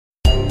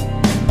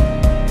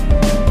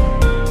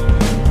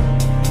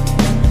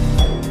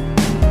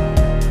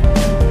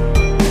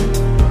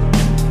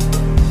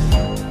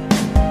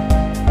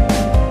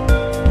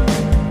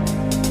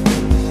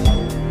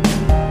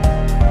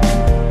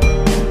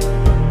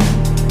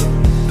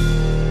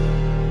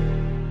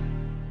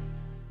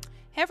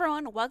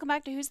everyone, welcome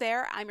back to Who's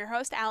There. I'm your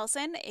host,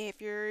 Allison. If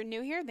you're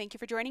new here, thank you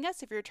for joining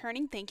us. If you're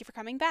returning, thank you for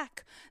coming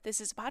back. This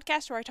is a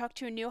podcast where I talk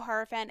to a new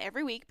horror fan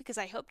every week because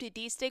I hope to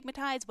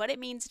destigmatize what it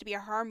means to be a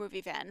horror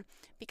movie fan.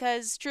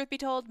 Because, truth be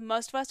told,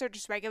 most of us are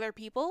just regular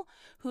people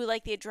who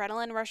like the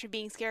adrenaline rush of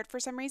being scared for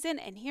some reason,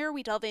 and here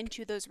we delve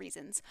into those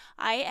reasons.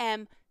 I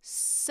am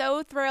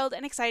so thrilled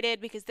and excited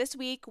because this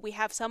week we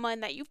have someone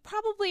that you've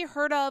probably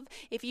heard of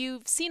if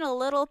you've seen a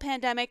little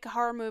pandemic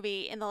horror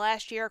movie in the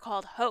last year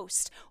called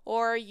Host,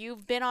 or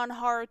you've been on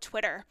horror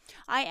Twitter.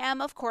 I am,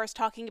 of course,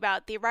 talking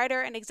about the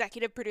writer and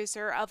executive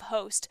producer of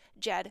Host,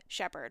 Jed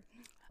Shepard.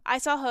 I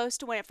saw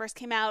Host when it first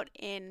came out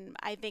in,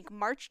 I think,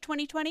 March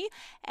 2020,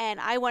 and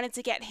I wanted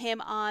to get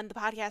him on the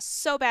podcast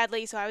so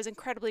badly, so I was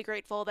incredibly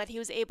grateful that he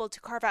was able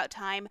to carve out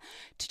time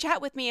to chat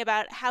with me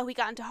about how he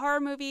got into horror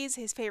movies,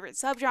 his favorite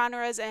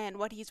subgenres, and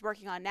what he's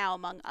working on now,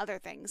 among other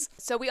things.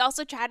 So we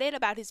also chatted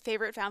about his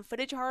favorite found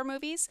footage horror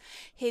movies,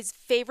 his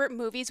favorite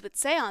movies with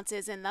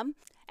seances in them,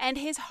 and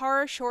his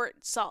horror short,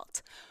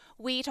 Salt.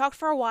 We talked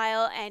for a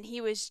while, and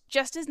he was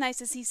just as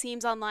nice as he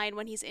seems online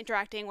when he's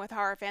interacting with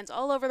horror fans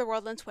all over the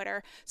world on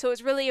Twitter, so it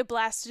was really a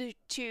blast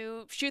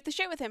to shoot the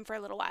shit with him for a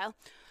little while.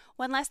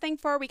 One last thing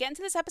before we get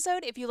into this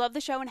episode, if you love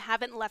the show and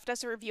haven't left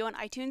us a review on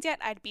iTunes yet,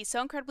 I'd be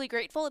so incredibly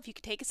grateful if you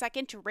could take a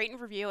second to rate and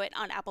review it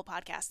on Apple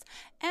Podcasts,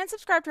 and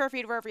subscribe to our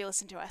feed wherever you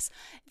listen to us.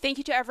 Thank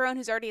you to everyone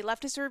who's already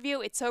left us a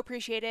review. It's so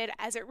appreciated,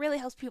 as it really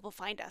helps people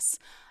find us.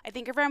 I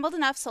think I've rambled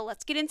enough, so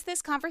let's get into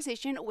this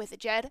conversation with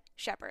Jed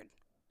Shepard.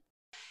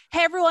 Hey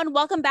everyone,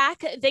 welcome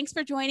back. Thanks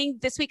for joining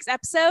this week's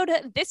episode.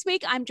 This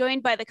week, I'm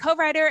joined by the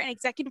co-writer and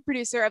executive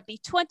producer of the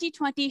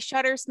 2020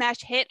 Shudder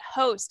smash hit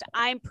Host.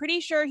 I'm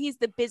pretty sure he's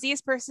the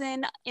busiest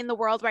person in the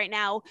world right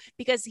now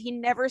because he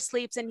never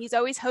sleeps and he's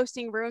always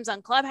hosting rooms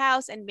on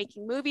Clubhouse and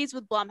making movies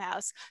with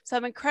Blumhouse. So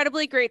I'm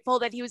incredibly grateful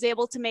that he was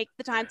able to make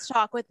the time to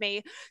talk with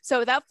me. So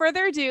without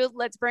further ado,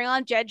 let's bring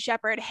on Jed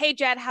Shepard. Hey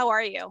Jed, how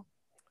are you?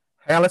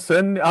 Hey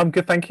Alison, I'm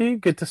good, thank you.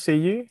 Good to see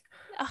you.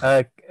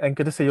 And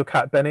good to see your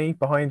cat Benny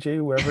behind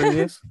you, wherever he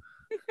is.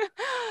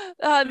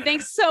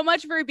 Thanks so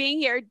much for being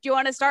here. Do you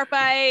want to start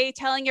by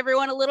telling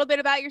everyone a little bit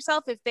about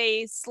yourself if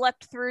they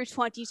slept through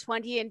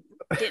 2020 and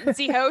didn't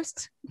see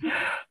Host?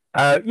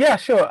 Yeah,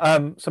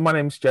 sure. So my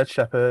name's Jed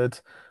Shepard.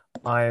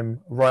 I'm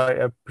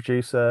writer,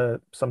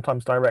 producer,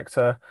 sometimes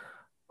director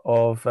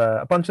of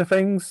a bunch of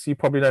things. You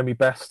probably know me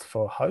best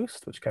for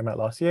Host, which came out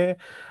last year.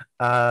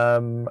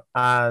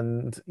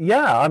 And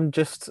yeah, I'm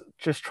just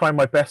trying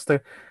my best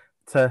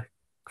to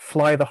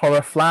fly the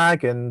horror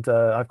flag, and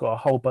I've got a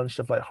whole bunch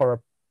of like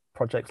horror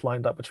projects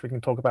lined up, which we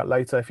can talk about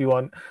later if you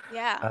want.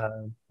 Yeah.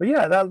 But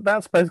yeah,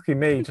 that's basically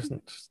me. Just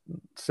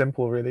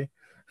simple, really.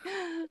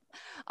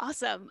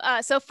 Awesome.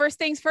 So first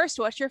things first,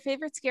 what's your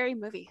favorite scary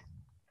movie?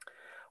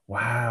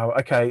 Wow.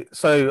 Okay.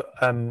 So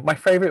my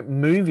favorite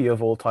movie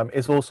of all time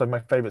is also my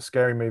favorite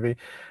scary movie.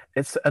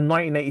 It's a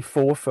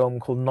 1984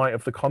 film called Night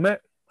of the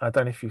Comet. I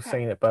don't know if you've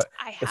seen it, but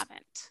I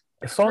haven't.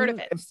 it's I've on. heard of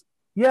it.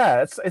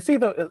 It's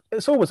either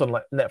it's always on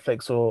like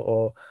Netflix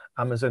or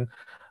Amazon,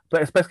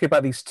 but it's basically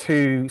about these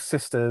two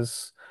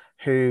sisters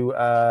who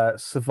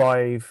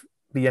survive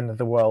the end of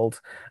the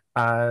world,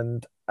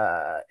 and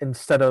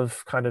instead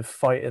of kind of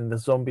fighting the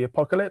zombie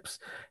apocalypse,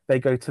 they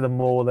go to the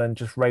mall and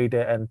just raid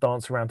it and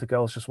dance around to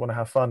girls just want to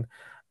have fun,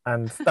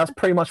 and that's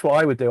pretty much what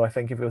I would do, I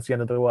think, if it was the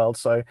end of the world.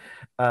 So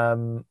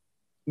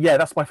yeah,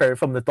 that's my favorite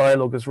film. The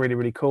dialogue is really,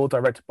 really cool,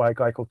 directed by a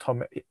guy called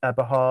Tom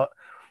Eberhardt.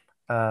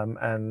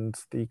 And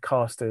the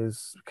cast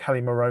is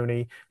Kelly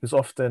Maroney, who's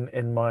often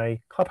in my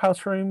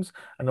Clubhouse rooms,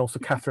 and also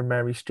Catherine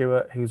Mary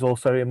Stewart, who's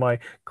also in my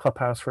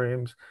Clubhouse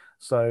rooms.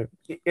 So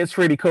it's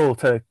really cool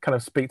to kind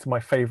of speak to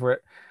my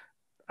favorite,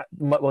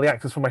 the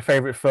actors from my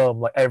favorite film,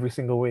 like every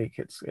single week.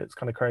 It's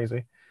kind of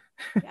crazy.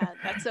 Yeah,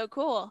 that's so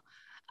cool.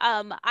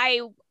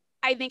 I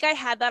think I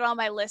had that on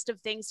my list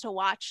of things to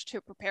watch to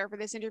prepare for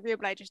this interview,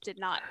 but I just did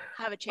not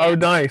have a chance. Oh,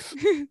 nice.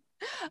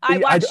 I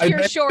watched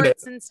your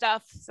shorts and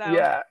stuff. So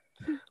yeah.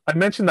 I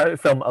mentioned that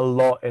film a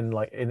lot in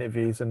like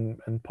interviews and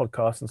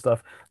podcasts and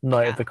stuff.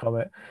 Night of the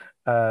Comet.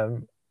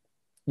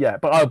 Yeah,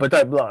 but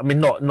don't. I mean,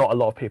 not a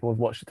lot of people have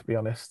watched it, to be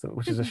honest,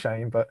 which is a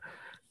shame. But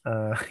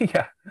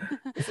yeah,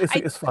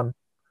 it's fun.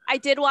 I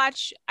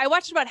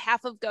watched about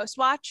half of Ghost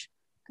Watch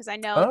because I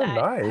know that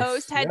nice.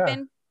 Host had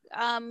been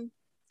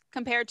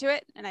compared to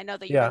it, and I know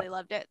that you really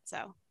loved it.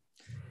 So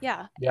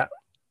yeah.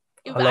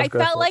 I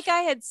felt like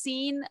I had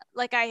seen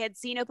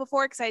it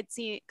before because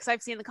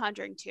I've seen The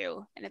Conjuring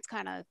 2, and it's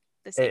kind of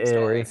the same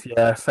story.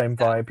 Yeah, same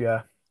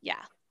vibe.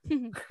 Yeah.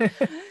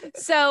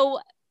 So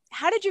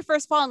how did you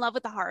first fall in love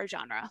with the horror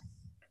genre?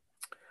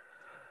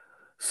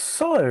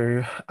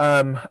 So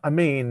I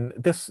mean,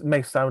 this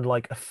may sound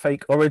like a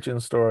fake origin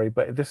story,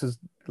 but this is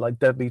like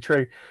deadly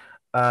true.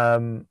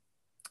 My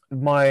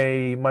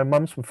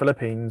mum's from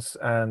Philippines,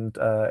 and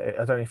I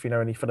don't know if you know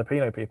any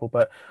Filipino people,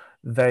 but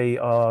they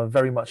are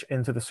very much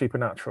into the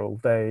supernatural.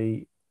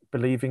 They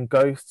believe in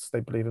ghosts,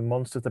 they believe in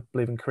monsters, they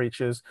believe in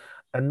creatures,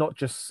 and not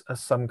just as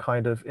some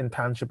kind of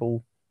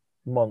intangible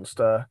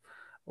monster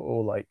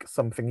or like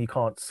something you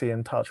can't see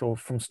and touch or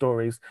from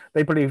stories.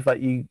 They believe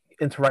that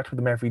interact with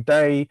them every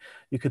day.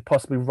 You could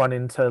possibly run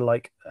into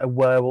like a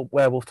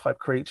werewolf type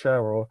creature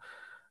or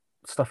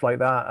stuff like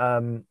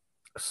that.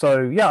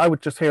 So yeah, I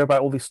would just hear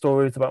about all these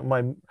stories about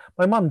my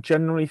mum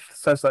generally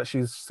says that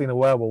she's seen a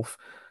werewolf.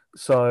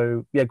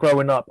 So yeah,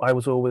 growing up, I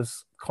was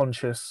always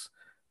conscious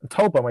and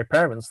told by my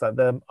parents that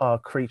there are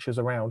creatures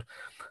around.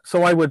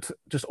 So I would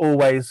just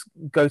always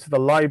go to the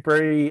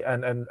library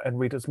and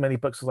read as many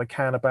books as I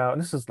can about.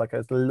 And this is like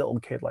as a little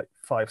kid, like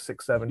 5,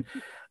 6, 7,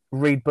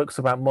 read books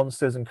about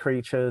monsters and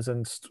creatures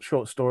and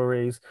short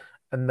stories.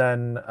 And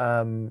then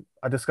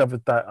I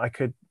discovered that I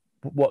could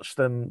watch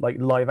them like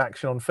live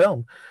action on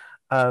film.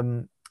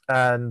 Um,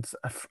 and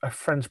a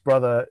friend's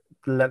brother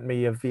lent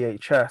me a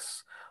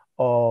VHS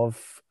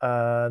of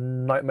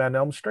Nightmare on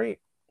Elm Street.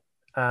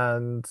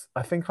 And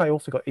I think I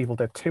also got Evil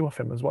Dead 2 of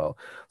him as well.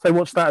 So I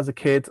watched that as a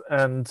kid,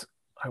 and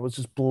I was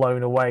just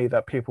blown away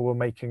that people were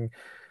making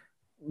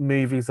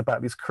movies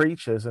about these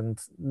creatures, and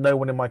no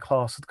one in my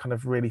class had kind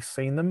of really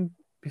seen them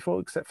before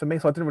except for me.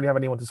 So I didn't really have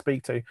anyone to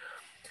speak to.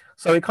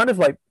 So it kind of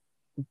like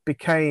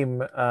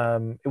became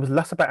it was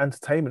less about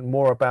entertainment,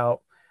 more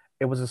about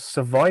it was a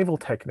survival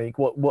technique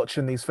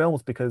watching these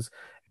films, because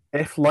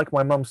if, like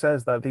my mum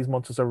says, that these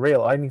monsters are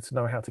real, I need to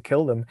know how to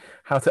kill them,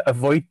 how to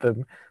avoid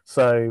them.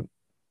 So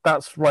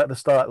that's right at the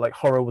start, like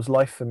horror was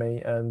life for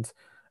me, and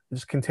it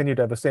just continued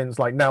ever since.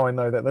 Like now I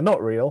know that they're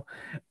not real,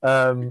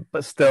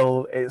 but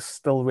still it's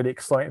still really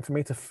exciting for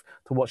me to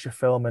watch a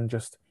film and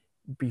just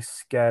be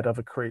scared of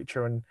a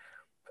creature and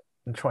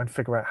try and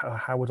figure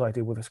out how would I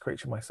deal with this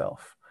creature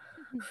myself.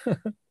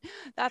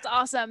 That's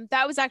awesome.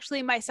 That was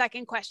actually my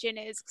second question,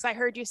 is because I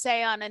heard you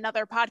say on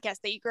another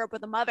podcast that you grew up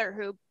with a mother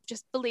who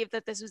just believed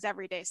that this was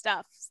everyday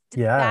stuff.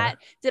 Yeah,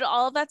 Did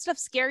all of that stuff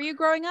scare you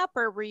growing up,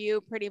 or were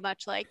you pretty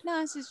much like, no,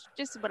 this is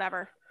just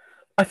whatever?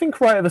 I think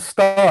right at the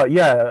start,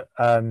 yeah,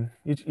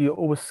 you're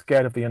always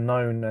scared of the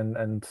unknown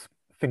and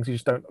things you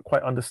just don't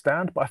quite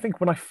understand. But I think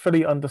when I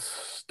fully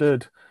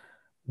understood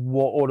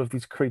what all of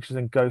these creatures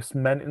and ghosts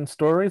meant in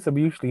stories, they were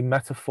usually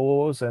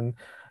metaphors and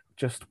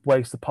just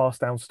ways to pass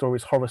down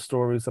stories, horror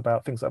stories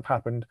about things that have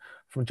happened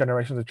from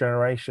generation to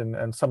generation.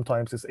 And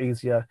sometimes it's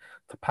easier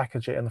to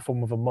package it in the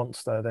form of a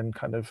monster than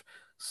kind of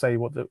say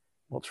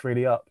what's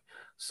really up.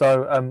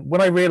 So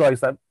when I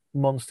realized that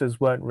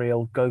monsters weren't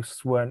real,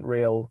 ghosts weren't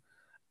real,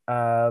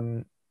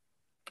 um,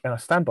 and I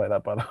stand by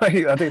that, by the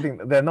way. I don't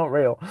think they're not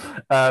real.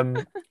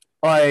 Um,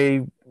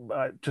 I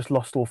just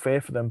lost all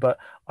fear for them, but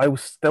I'm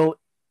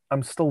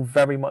still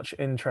very much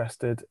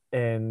interested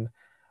in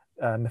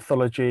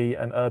mythology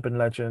and urban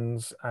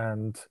legends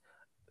and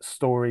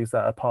stories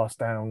that are passed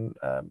down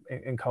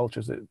in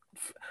cultures.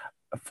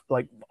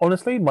 Like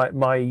honestly, my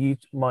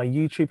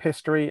YouTube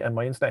history and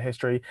my internet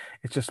history,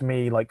 it's just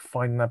me like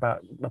finding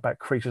about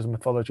creatures and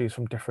mythologies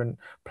from different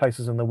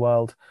places in the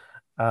world.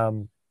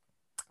 Um,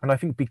 and I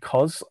think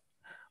because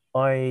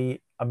I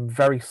am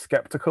very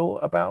skeptical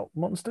about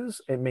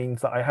monsters, it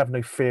means that I have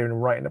no fear in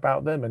writing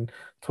about them and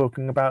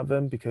talking about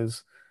them,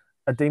 because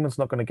a demon's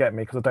not going to get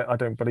me, because I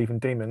don't believe in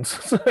demons.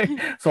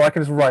 So I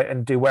can just write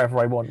and do whatever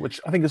I want, which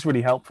I think is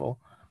really helpful.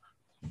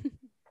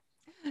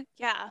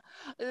 Yeah,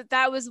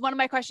 that was one of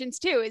my questions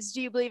too, is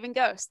do you believe in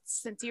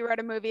ghosts, since you wrote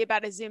a movie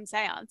about a Zoom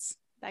seance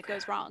that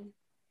goes wrong?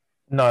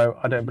 No,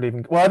 I don't believe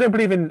in. Well, I don't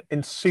believe in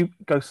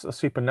ghosts are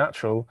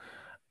supernatural.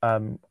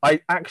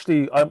 I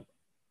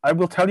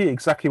will tell you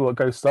exactly what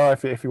ghosts are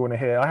if you want to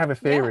hear. I have a Yeah.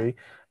 theory,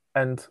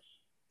 and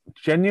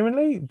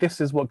genuinely, this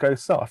is what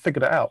ghosts are. I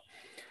figured it out.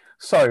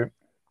 So,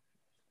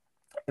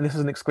 and this is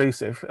an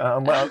exclusive.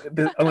 I'm going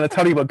to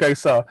tell you what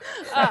ghosts are.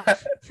 Ah.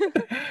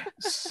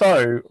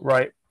 So,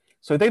 right.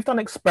 So they've done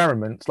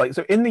experiments. Like,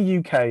 so in the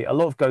UK, a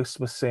lot of ghosts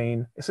were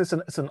seen. It's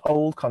an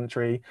old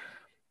country,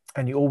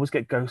 and you always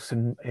get ghosts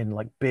in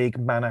like big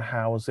manor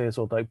houses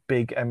or like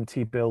big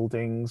empty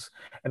buildings,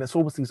 and it's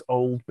always these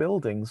old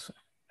buildings,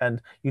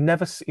 and you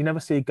never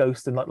see a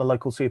ghost in like the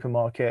local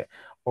supermarket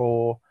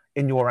or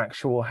in your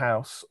actual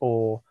house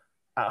or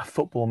at a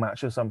football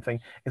match or something.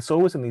 It's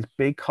always in these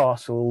big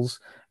castles,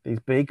 these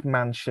big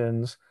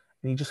mansions,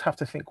 and you just have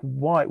to think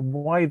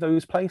why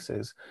those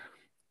places.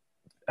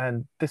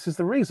 And this is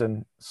the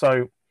reason.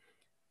 So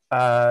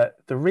the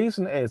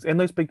reason is, in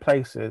those big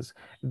places,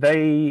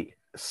 they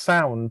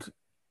sound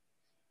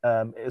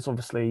is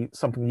obviously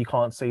something you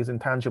can't see, is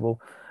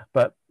intangible,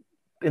 but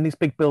in these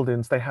big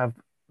buildings, they have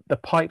the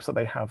pipes that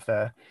they have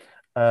there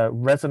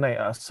resonate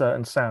at a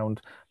certain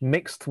sound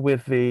mixed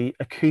with the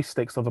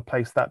acoustics of a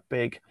place that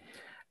big.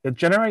 It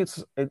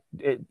generates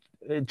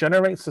it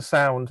generates a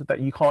sound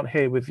that you can't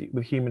hear with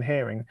human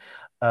hearing,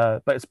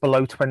 but it's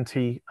below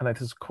 20. I know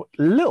this is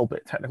a little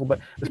bit technical, but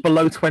it's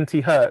below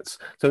 20 hertz,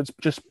 so it's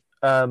just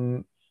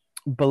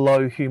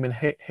below human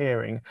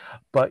hearing,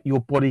 but your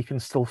body can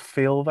still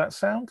feel that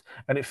sound,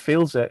 and it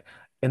feels it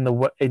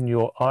in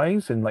your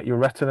eyes, in like your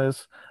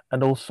retinas,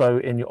 and also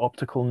in your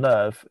optical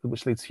nerve,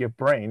 which leads to your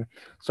brain.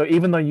 So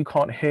even though you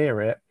can't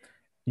hear it,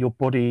 your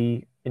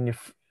body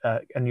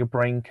and your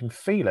brain can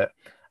feel it,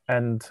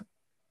 and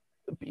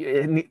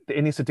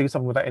it needs to do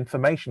something with that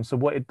information. So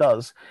what it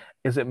does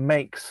is it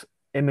makes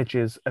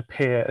images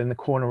appear in the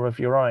corner of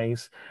your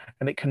eyes,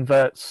 and it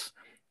converts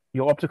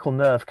your optical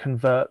nerve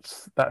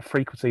converts that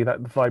frequency, that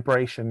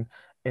vibration,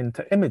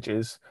 into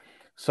images.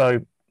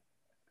 So,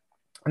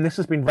 and this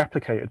has been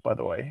replicated, by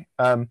the way.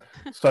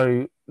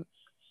 So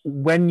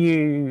when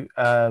you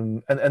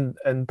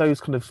and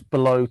those kind of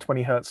below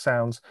 20 hertz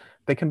sounds,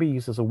 they can be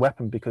used as a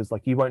weapon because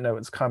like you won't know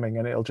it's coming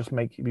and it'll just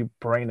make your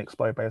brain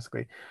explode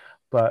basically.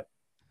 But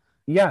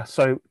yeah,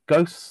 so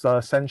ghosts are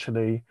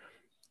essentially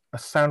a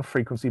sound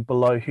frequency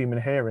below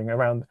human hearing,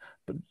 around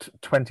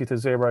 20 to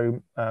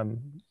 0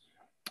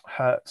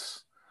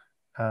 hertz.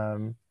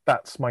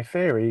 That's my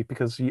theory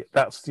because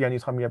that's the only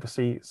time you ever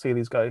see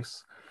these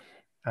ghosts.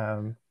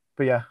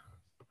 But yeah.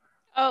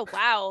 Oh,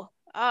 wow.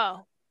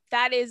 Oh,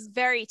 that is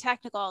very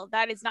technical.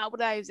 That is not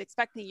what I was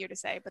expecting you to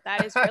say, but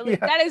Yeah,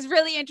 that is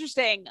really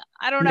interesting.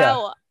 I don't yeah.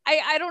 know.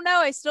 I don't know.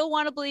 I still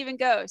want to believe in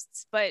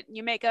ghosts, but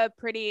you make a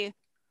pretty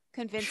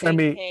Show convincing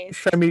me,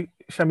 case.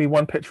 show me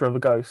one picture of a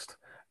ghost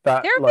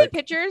that There have been like.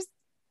 pictures.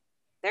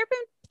 There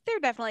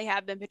definitely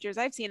have been pictures.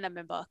 I've seen them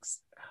in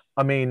books.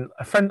 I mean,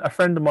 a friend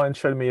of mine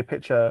showed me a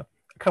picture.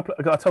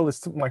 I told this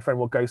to my friend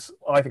what ghosts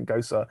I think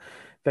ghosts are.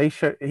 He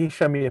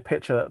showed me a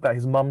picture that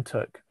his mum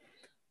took,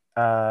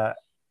 uh,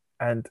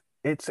 and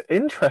it's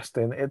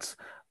interesting. It's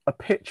a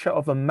picture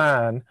of a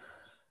man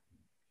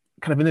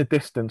kind of in the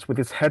distance with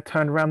his head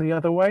turned around the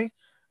other way,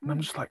 and I'm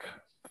Hmm. just like,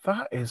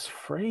 that is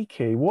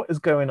freaky. What is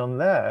going on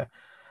there?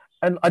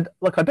 And I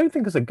don't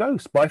think it's a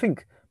ghost, but I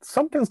think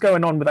something's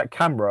going on with that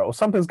camera, or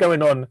something's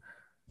going on,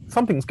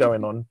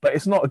 but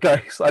it's not a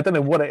ghost. I don't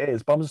know what it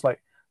is, but I'm just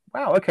like,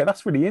 wow, okay,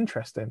 that's really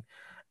interesting.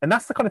 And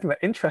that's the kind of thing that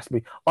interests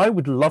me. I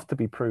would love to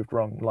be proved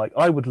wrong. Like,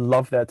 I would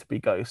love there to be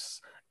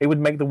ghosts. It would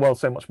make the world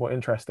so much more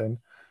interesting.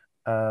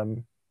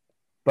 Um,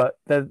 but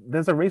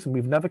there's a reason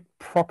we've never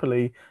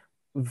properly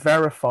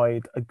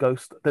verified a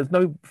ghost. There's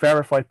no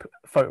verified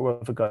photo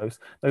of a ghost,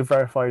 no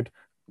verified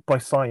by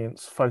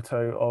science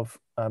photo of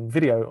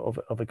video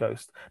of a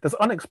ghost. There's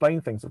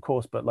unexplained things, of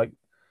course, but like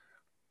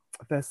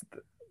there's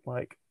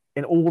like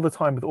in all the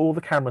time with all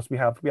the cameras we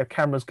have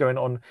cameras going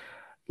on.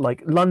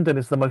 Like London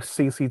is the most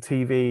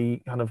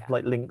CCTV kind of Yeah.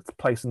 like linked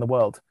place in the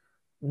world.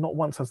 Not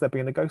once has there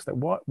been a ghost there.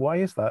 Why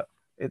is that?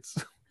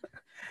 It's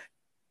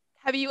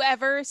Have you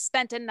ever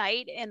spent a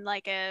night in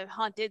like a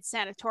haunted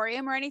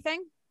sanatorium or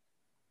anything?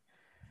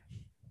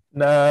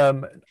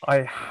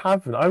 I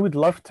haven't. I would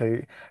love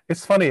to.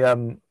 It's funny. I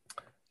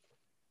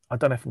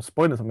don't know if I'm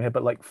spoiling something here,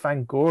 but like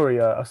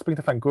Fangoria, I was speaking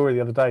to Fangoria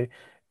the other day.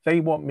 They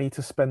want me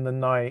to spend the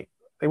night.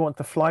 They want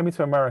to fly me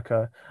to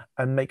America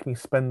and make me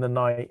spend the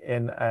night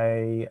in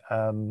a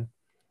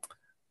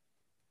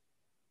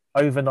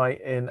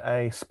overnight in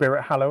a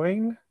Spirit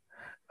Halloween.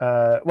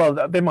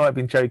 Well, they might have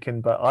been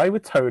joking, but I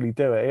would totally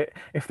do it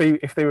if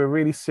they were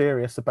really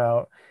serious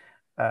about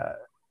uh,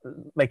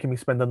 making me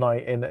spend the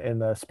night in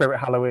a Spirit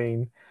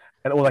Halloween,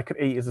 and all I could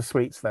eat is the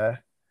sweets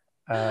there.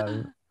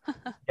 Um,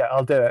 yeah,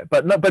 I'll do it.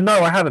 But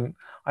no, I haven't.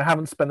 I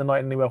haven't spent the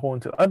night anywhere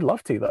haunted. I'd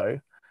love to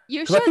though,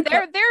 You because I should.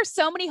 think There are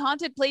so many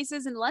haunted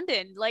places in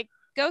London. Like,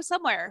 go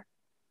somewhere.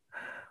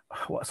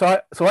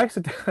 I used to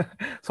do,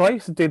 so I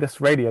used to do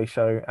this radio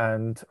show,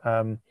 and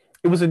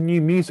it was a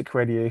new music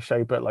radio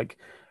show, but like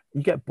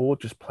you get bored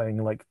just playing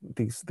like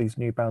these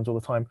new bands all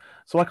the time.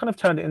 So I kind of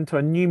turned it into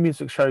a new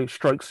music show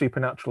stroke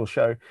supernatural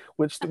show,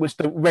 which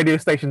the radio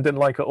station didn't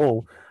like at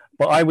all.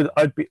 But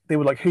I'd be they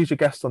were like, who's your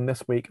guest on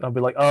this week? And I'd be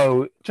like,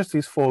 oh, just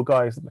these four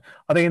guys.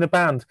 Are they in a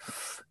band?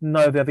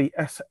 No, they're the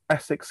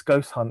Essex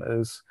Ghost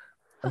Hunters.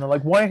 And they're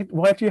like, why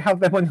do you have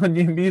them on your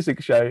new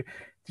music show?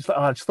 Just like,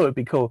 oh, I just thought it'd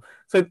be cool.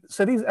 So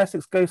these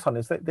Essex Ghost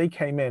Hunters, they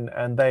came in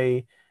and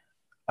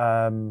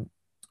um,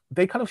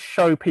 they kind of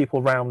show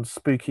people around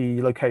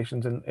spooky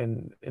locations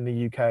in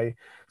the UK,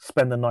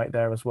 spend the night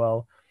there as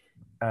well.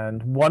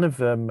 And one of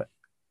them,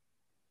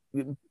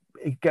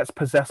 it gets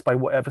possessed by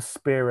whatever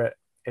spirit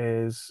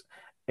is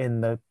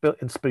in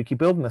spooky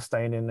building they're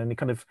staying in,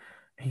 and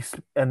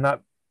and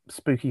that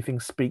spooky thing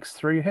speaks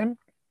through him.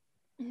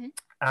 Mhm.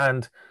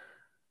 And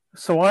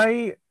so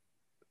I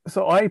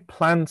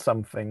planned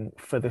something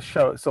for this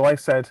show. So I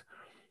said,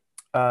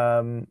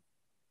 um,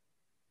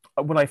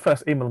 when I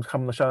first emailed them to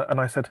come on the show, and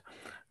I said,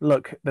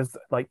 "Look, there's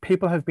like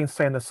people have been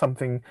saying there's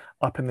something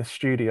up in this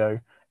studio,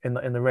 in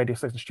the radio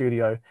station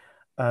studio.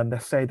 They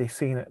say they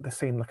seen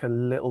like a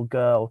little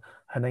girl.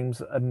 Her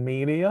name's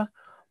Amelia,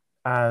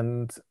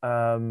 and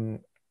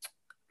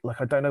like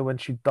I don't know when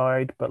she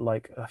died, but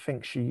like I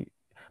think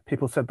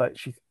people said that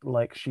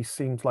she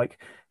seems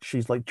like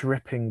she's like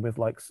dripping with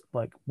like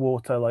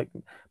water, like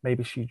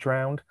maybe she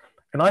drowned."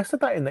 And I said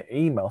that in the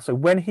email. So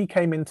when he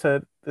came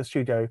into the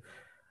studio,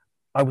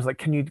 I was like,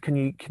 can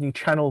you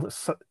channel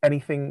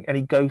anything,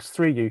 any ghosts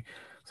through you?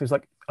 So he's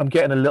like, I'm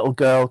getting a little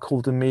girl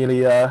called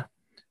Amelia.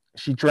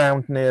 She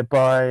drowned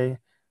nearby.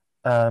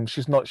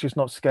 She's not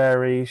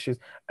scary.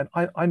 And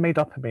I made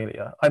up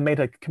Amelia. I made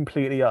her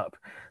completely up.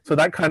 So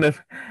that kind of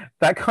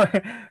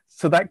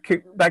so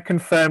that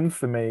confirmed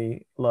for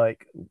me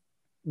like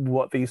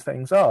what these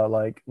things are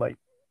like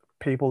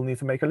people need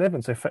to make a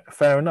living. So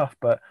fair enough,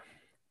 but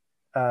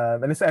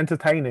and it's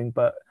entertaining,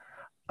 but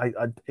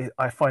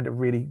I find it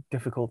really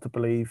difficult to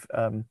believe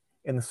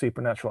in the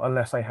supernatural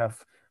unless I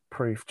have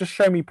proof. Just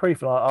show me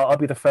proof, and I'll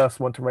be the first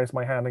one to raise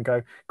my hand and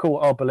go, "Cool,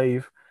 I'll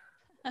believe."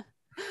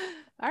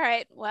 All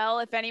right. Well,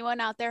 if anyone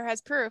out there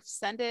has proof,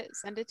 send it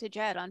to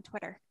Jed on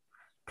Twitter.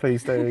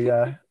 Please do,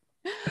 yeah.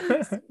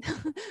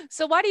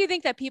 So why do you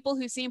think that people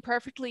who seem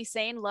perfectly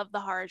sane love the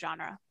horror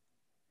genre?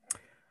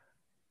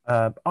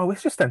 Oh,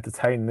 it's just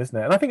entertaining, isn't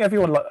it? And I think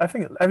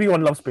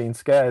everyone loves being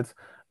scared.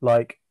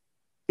 Like,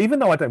 even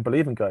though I don't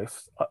believe in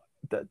ghosts,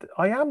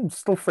 I am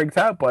still freaked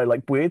out by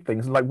like weird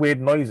things, like weird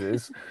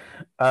noises.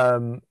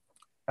 Um,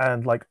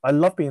 and like I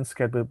love being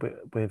scared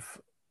with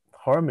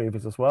horror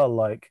movies as well.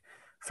 Like,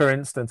 for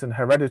instance, in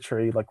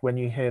Hereditary, like when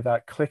you hear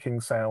that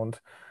clicking sound,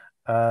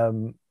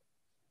 um,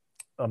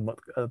 I don't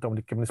want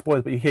to give any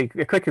spoilers, but you hear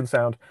a clicking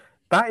sound.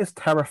 That is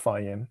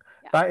terrifying.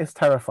 Yeah. That is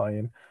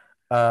terrifying.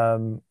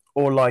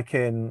 Or like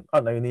in I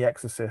don't know in The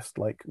Exorcist,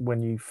 like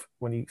when you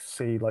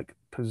see like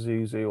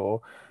Pazuzu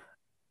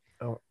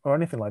or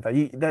anything like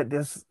that.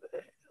 There's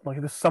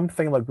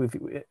something like with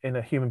in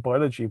a human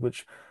biology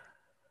which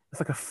it's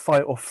like a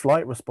fight or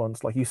flight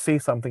response. Like you see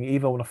something, you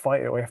either want to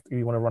fight it or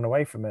you want to run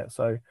away from it.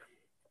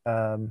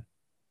 Um,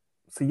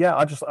 so yeah,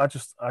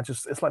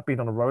 it's like being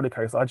on a roller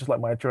coaster. I just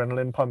like my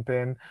adrenaline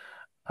pumping.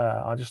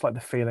 I just like the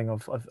feeling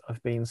of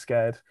being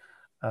scared.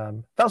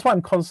 That's why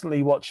I'm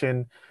constantly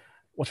watching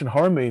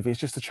horror movies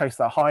just to chase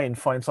that high and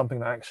find something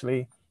that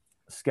actually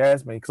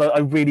scares me because I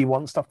really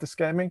want stuff to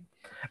scare me.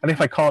 And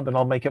if I can't, then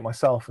I'll make it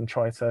myself and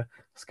try to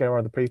scare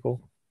other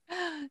people.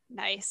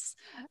 Nice.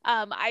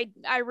 I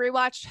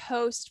rewatched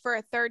Host for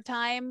a third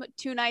time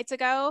 2 nights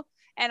ago,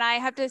 and I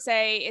have to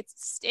say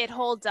it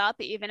holds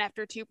up even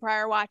after two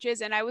prior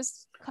watches. And I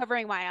was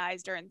covering my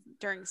eyes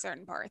during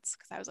certain parts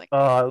because I was like,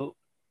 Uh,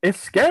 it's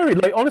scary.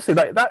 Like honestly,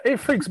 like that it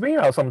freaks me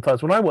out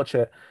sometimes when I watch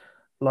it.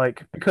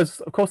 Like because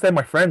of course they're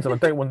my friends and I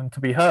don't want them to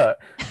be hurt.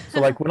 So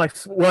like when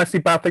I see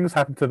bad things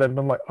happen to them,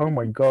 I'm like, oh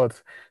my god,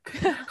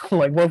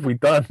 like what have we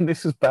done?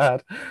 This is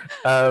bad.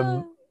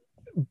 Um,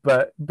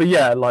 but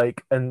yeah,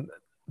 like and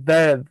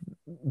they're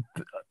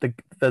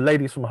the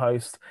ladies from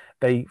Host.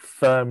 They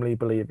firmly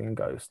believe in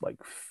ghosts. Like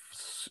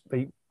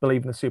they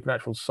believe in the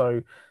supernatural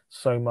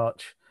so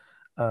much.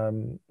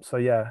 So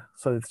yeah,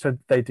 so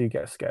they do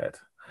get scared.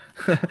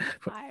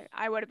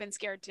 I would have been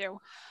scared too.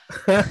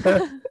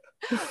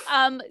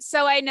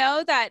 So I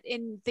know that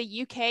in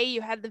the UK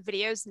you had the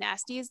videos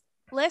nasties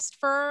list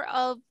for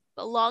a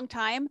long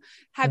time.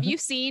 Have Mhm. you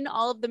seen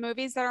all of the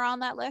movies that are on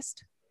that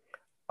list?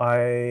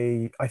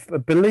 I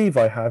believe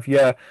I have.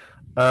 Yeah,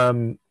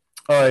 um,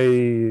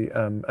 I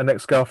an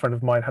ex girlfriend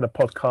of mine had a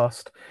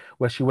podcast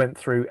where she went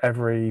through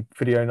every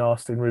video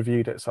nasty and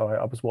reviewed it. So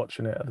I was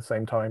watching it at the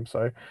same time.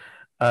 So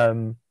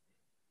um,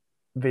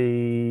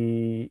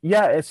 the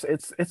yeah, it's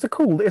a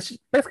cool. It's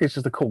basically it's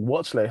just a cool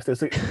watch list.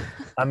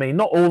 I mean,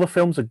 not all the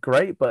films are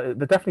great, but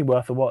they're definitely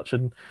worth a watch,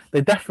 and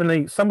they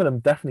definitely some of them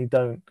definitely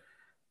don't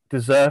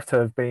deserve to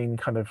have been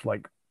kind of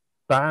like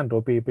banned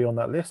or be on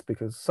that list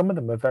because some of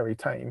them are very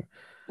tame.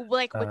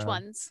 Like which Um,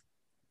 ones?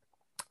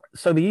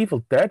 so the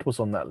Evil Dead was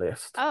on that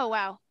list. Oh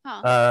wow.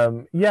 Huh.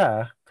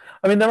 Yeah,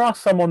 I mean there are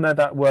some on there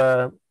that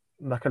were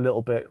like a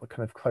little bit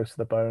kind of close to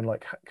the bone,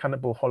 like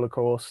Cannibal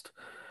Holocaust,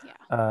 Yeah.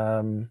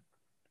 um,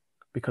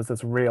 because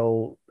there's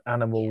real Yeah.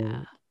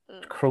 animal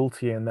Ugh.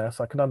 cruelty in there,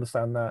 so I can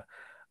understand that.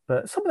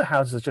 But some of the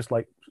houses are just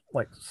like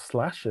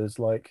slashers,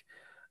 like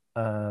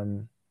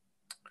um,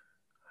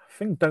 I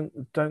think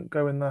don't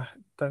go in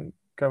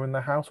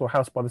the house or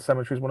House by the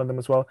Cemetery is one of them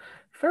as well.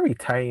 Very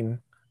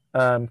tame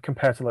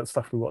compared to like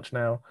stuff we watch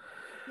now.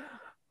 Yeah.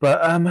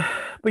 But um,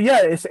 but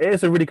yeah, it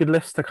is a really good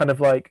list to kind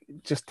of like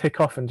just tick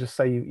off and just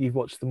say you've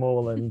watched them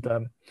all. And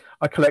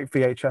I collect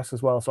VHS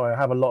as well, so I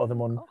have a lot of them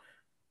Cool.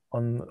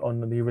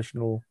 on the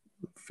original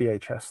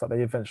VHS that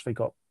they eventually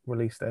got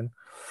released in.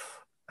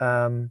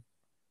 Um,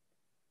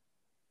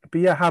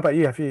 but yeah, how about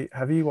you?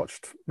 Have you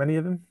watched many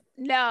of them?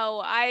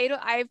 No,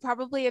 I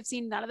probably have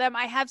seen none of them.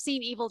 I have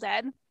seen Evil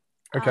Dead.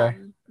 Okay.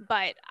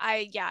 But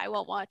I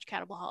won't watch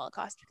Cannibal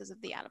Holocaust because of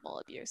the animal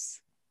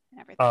abuse and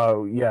everything.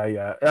 Oh yeah,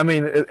 yeah. I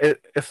mean,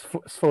 it's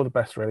for the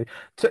best, really.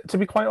 To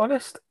be quite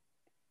honest,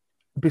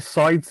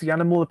 besides the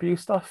animal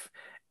abuse stuff,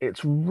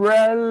 it's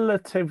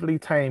relatively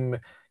tame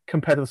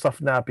compared to the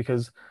stuff now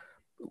because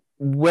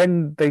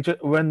when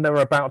they're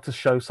about to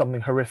show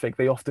something horrific,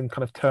 they often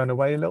kind of turn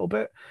away a little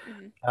bit.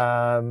 Hmm.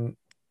 Um,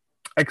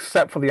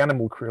 except for the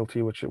animal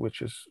cruelty, which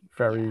is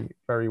Yeah.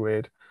 very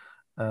weird.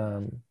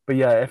 But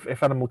yeah,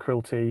 if animal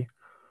cruelty,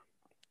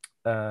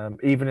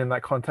 even in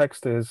that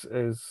context, is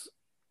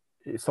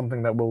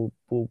something that will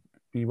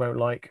you won't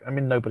like. I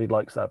mean, nobody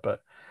likes that,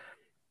 but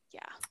Yeah.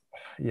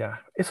 yeah,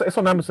 it's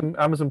on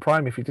Amazon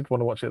Prime if you did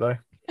want to watch it though.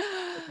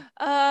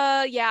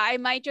 Yeah, I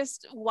might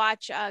just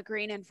watch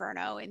Green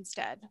Inferno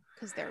instead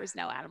because there was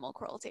no animal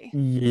cruelty.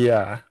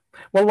 Yeah,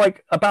 well,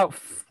 like about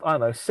I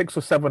don't know 6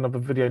 or 7 of the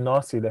video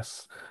nasty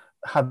lists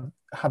had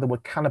the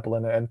word cannibal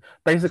in it, and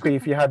basically,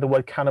 if you had the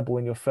word cannibal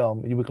in your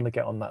film, you were going to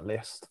get on that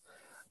list.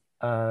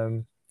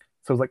 Um,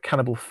 so it was like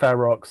Cannibal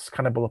Ferox,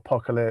 Cannibal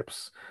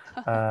Apocalypse.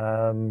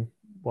 Um,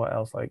 what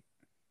else? Like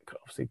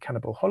obviously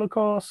Cannibal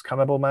Holocaust,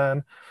 Cannibal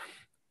Man.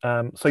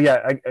 So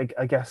yeah,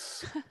 I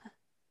guess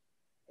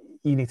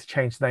you need to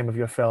change the name of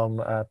your film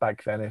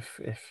back then if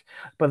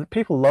but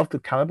people loved the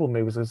cannibal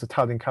movies. There's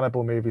Italian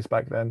cannibal movies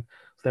back then.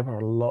 So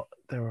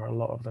there were a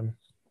lot of them.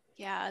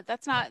 Yeah,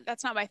 that's not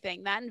my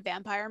thing. That and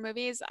vampire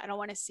movies, I don't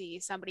want to see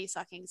somebody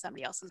sucking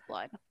somebody else's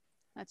blood.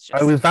 That's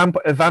Oh, with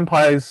just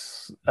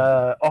vampires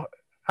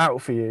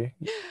out for you?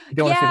 You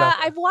don't want to see yeah,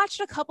 vampires? I've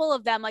watched a couple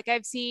of them. Like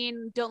I've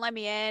seen Don't Let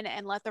Me In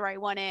and Let the Right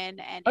One In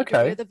and Interview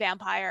Okay. the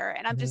Vampire.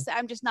 And Mhm.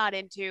 I'm just not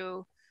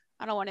into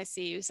I don't want to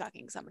see you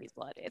sucking somebody's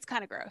blood. It's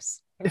kind of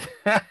gross.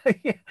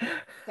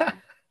 So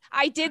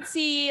I did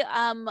see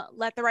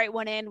Let the Right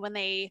One In when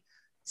they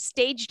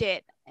staged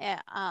it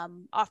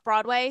off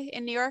Broadway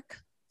in New York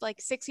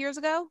like 6 years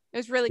ago. It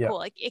was really Yeah. cool.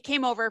 Like it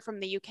came over from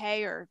the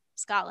UK or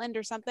Scotland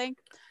or something.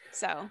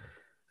 So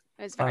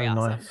it was very Oh,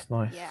 awesome. nice,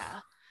 nice. Yeah.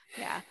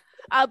 Yeah.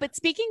 But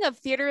speaking of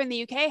theater in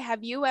the UK,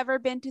 have you ever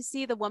been to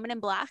see The Woman in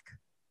Black?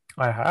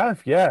 I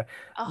have, yeah.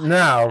 Oh, I love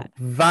Now that.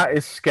 that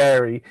is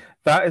scary.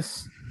 That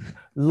is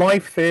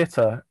live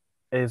theater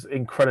is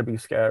incredibly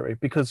scary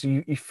because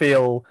you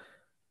feel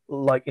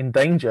like in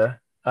danger.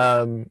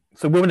 Yeah.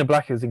 So Women in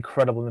Black is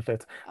incredible in the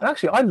theater. And Oh,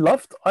 actually, I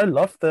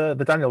loved the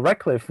Daniel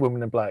Radcliffe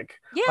Women in Black.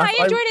 yeah, I,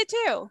 I I enjoyed it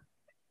too.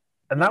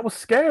 and Yeah. that was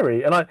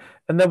scary. And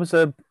there was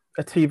a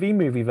TV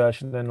movie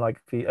version in like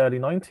the early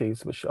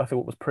 '90s, which I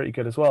thought was pretty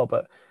good as well.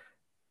 But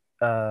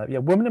yeah,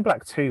 Women in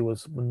Black 2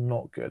 was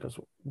not good as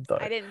well, though.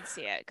 I didn't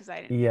see it because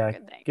I didn't hear Yeah,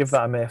 good give things.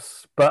 that a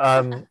miss. But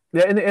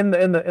yeah, in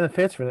the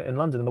theatre in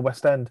London, in the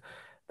West End,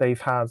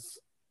 they've had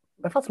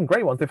they've had some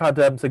great ones. They've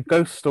had so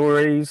Ghost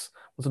Stories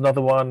was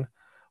another one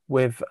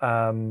with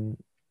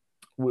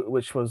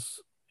which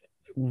was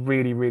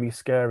really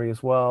scary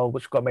as well,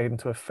 which got made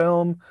into a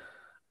film.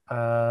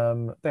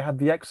 They had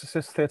the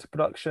Exorcist theatre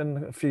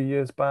production a few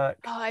years back.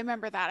 Oh, I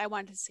remember that. I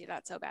wanted to see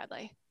that so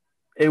badly.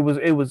 It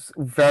was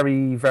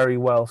very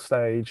well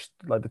staged,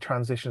 like the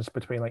transitions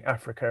between like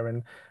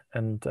Africa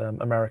and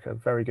America,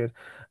 very good.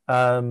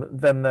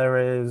 Then there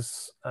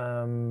was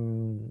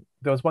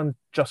one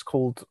just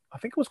called, I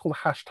think it was called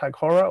hashtag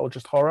horror or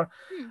just horror,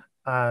 Hmm.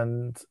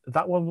 and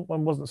that one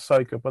wasn't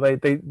so good,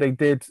 but they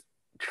did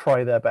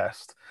try their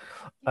best.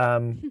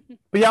 um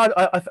but yeah,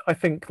 I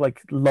think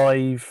like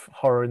live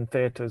horror in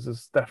theaters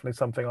is definitely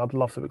something I'd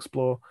love to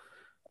explore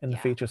in the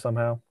Yeah. future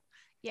somehow.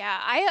 Yeah.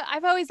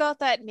 I've always thought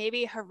that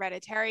maybe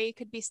Hereditary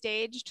could be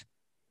staged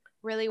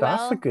really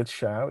That's a well good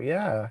shout,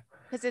 yeah.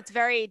 because it's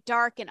very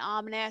dark and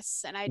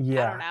ominous. And I don't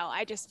Yeah, know.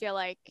 I just feel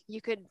like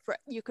you could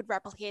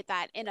replicate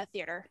that in a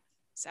theater.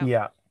 So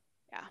yeah.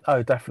 yeah.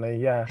 Oh, definitely.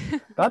 Yeah.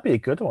 That'd be a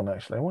good one,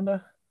 actually. I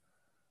wonder.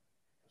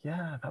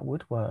 Yeah, that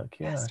would work.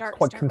 Yeah. Yeah. It's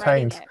quite Start writing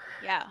contained. it.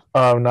 Yeah.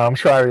 Oh no, I'm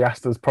sure Ari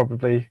Aster's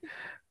probably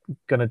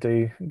gonna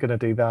do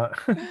that.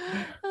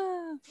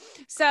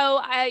 So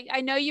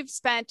I know you've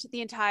spent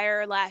the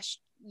entire last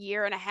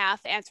year and a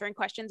half answering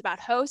questions about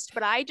host,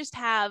 but I just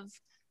have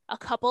a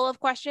couple of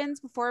questions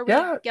before we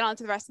Yeah, get on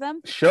to the rest of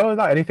them. sure,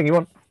 that anything you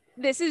want.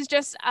 This is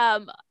just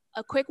a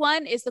quick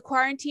one. Is the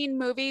quarantine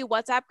movie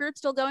WhatsApp group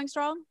still going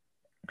strong?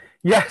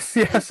 Yes,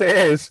 yes, it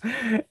is.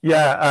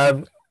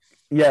 Yeah,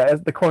 yeah,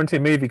 the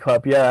Quarantine Movie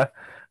Club. Yeah,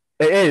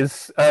 it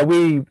is.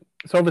 We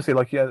so obviously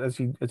like yeah, as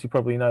you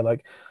probably know,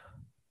 like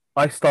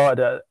I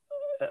started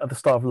at the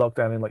start of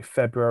lockdown in like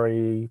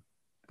February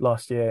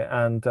last year,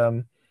 and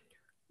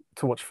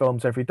to watch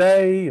films every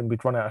day, and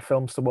we'd run out of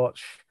films to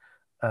watch,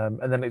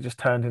 and then it just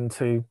turned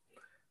into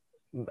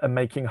a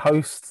making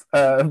host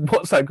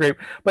WhatsApp group.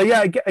 But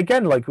yeah,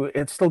 again, like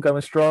it's still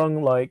going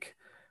strong. Like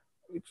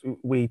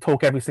we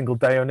talk every single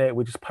day on it.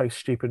 We just post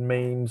stupid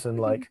memes and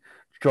like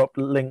drop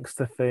links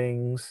to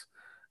things.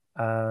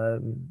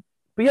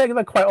 But yeah,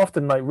 like quite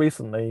often, like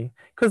recently,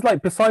 because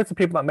like besides the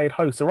people that made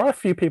hosts, there are a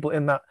few people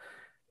in there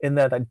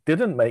that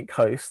didn't make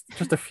host,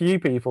 just a few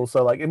people.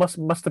 So like it must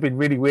have been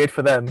really weird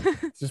for them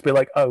to just be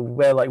like, oh,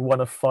 we're like one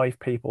of five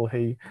people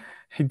who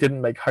didn't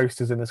make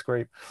hosters in this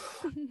group.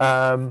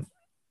 Um,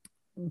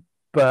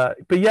 but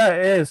yeah,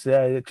 it is.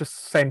 Yeah, it's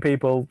just same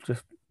people.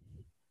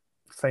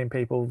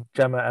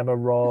 Gemma, Emma,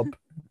 Rob,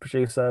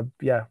 producer.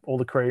 Yeah, all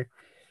the crew.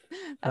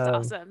 That's Um,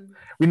 awesome.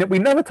 we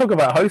never talk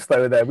about host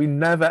though. There, we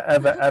never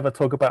ever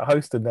talk about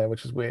host in there,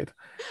 which is weird.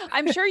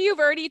 I'm sure you've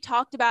already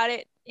talked about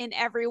it in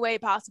every way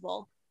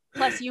possible.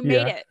 Plus, you made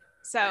Yeah, it.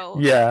 So,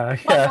 yeah,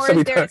 what yeah. more So is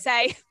we there to don't.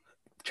 say?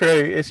 True,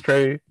 it's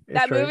true, it's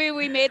That true. movie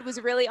we made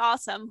was really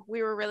awesome.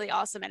 We were really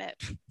awesome in it.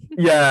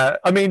 Yeah,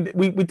 I mean,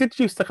 we did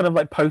used to kind of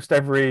like post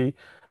every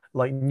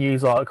like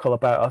news article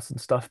about us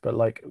and stuff, but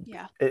like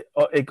Yeah.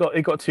 it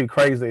got too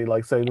crazy.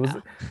 Like so, there was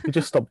Yeah. we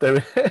just stopped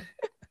doing it.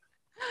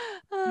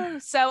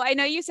 So I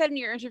know you said in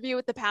your interview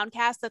with the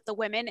Poundcast that the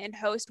women and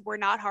host were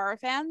not horror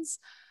fans,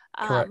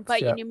 Correct.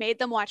 but Yeah. you made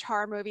them watch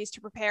horror movies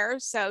to prepare.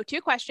 So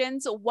two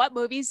questions: what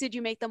movies did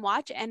you make them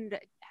watch, and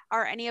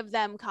are any of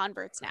them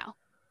converts now?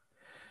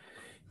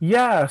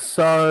 Yeah.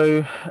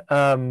 So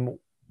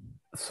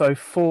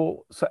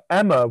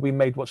Emma, we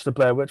made watch the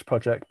Blair Witch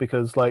Project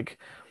because like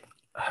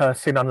her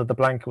scene under the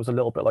blanket was a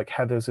little bit like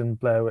Heather's in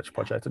Blair Witch Yeah.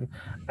 Project,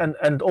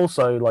 and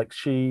also like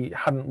she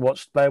hadn't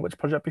watched Blair Witch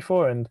Project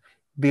before, and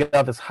the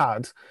others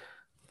had,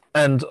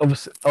 and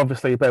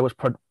obviously Blair Witch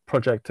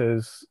Project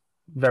is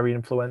very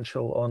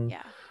influential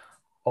Yeah.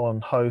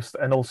 on host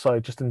and also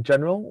just in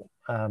general.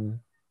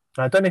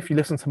 I don't know if you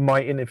listened to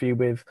my interview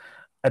with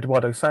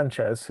Eduardo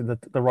Sanchez, the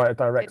writer Did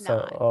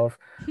director not.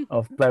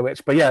 of Blair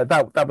Witch, but yeah,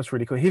 that was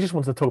really cool. He just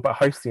wanted to talk about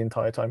host the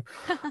entire time,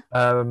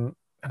 and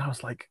I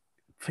was like,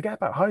 forget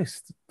about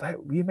host.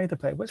 You made the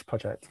Blair Witch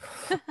Project.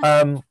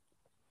 Um,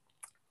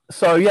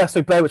 so yeah,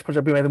 so Blair Witch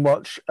Project we made them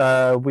watch.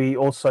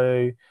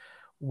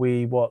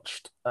 We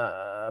watched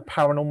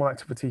Paranormal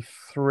Activity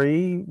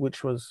 3,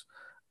 which was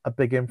a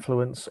big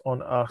influence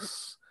on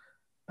us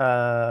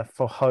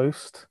for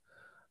host.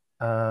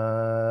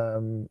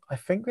 I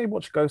think they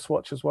watched Ghost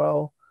Watch as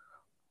well.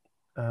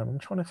 I'm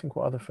trying to think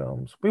what other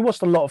films. We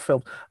watched a lot of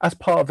films. As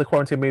part of the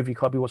Quarantine Movie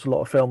Club, we watched a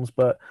lot of films,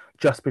 but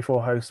just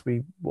before host,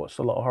 we watched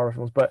a lot of horror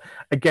films. But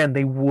again,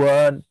 they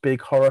weren't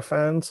big horror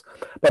fans.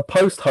 But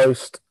post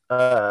host,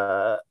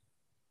 I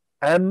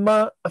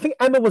think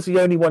Emma was the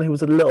only one who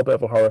was a little bit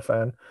of a horror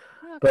fan.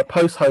 But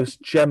Okay. post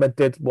host, Gemma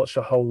did watch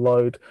a whole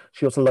load.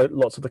 She watched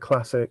lots of the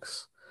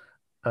classics.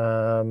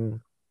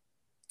 Um,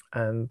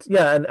 and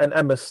yeah, and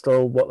Emma's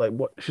still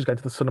what she's going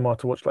to the cinema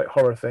to watch like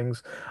horror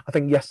things. I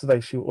think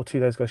yesterday or 2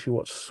 days ago she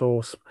watched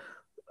Saw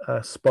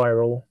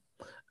Spiral.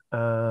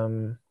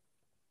 Um,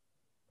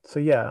 so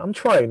yeah, I'm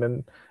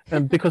trying,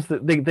 and because they're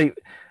doing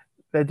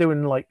they're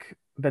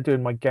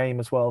doing my game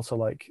as well, so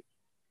like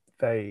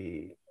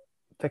they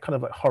they're kind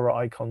of like horror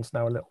icons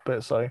now a little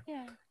bit. So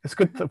Yeah. it's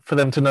good for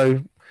them to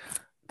know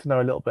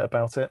a little bit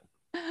about it.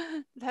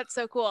 That's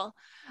so cool.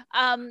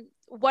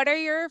 What are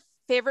your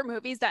favorite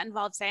movies that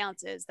involve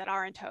seances that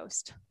aren't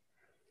host?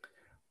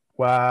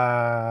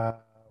 Wow.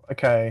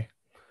 Okay,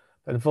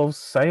 it involves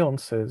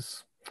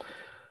seances.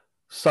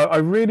 So I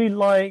really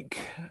like.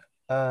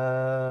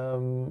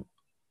 Um,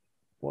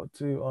 what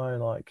do I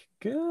like?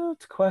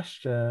 Good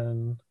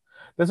question.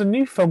 There's a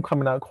new film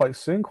coming out quite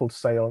soon called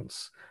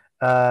Seance.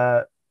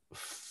 Uh,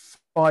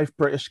 five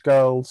British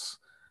girls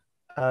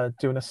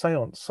doing a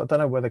seance. I don't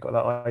know where they got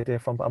that idea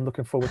from, but I'm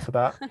looking forward to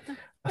that.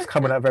 That's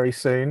coming out very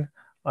soon.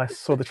 I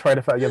saw the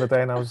trailer for that the other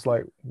day and I was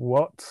like,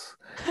 what?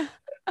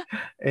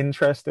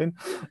 Interesting.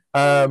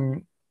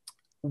 Um,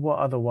 what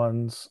other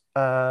ones?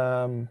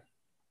 I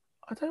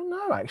don't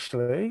know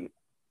actually.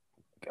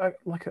 I,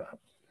 like, a,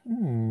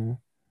 hmm.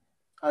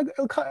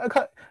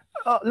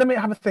 Let me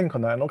have a think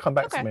on that and it'll come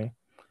back to Okay. me.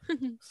 uh,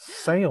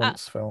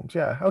 Seance films.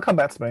 Yeah, it'll come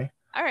back to me.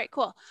 all right,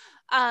 cool.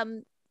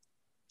 Um,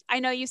 I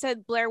know you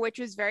said Blair Witch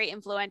was very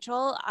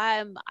influential.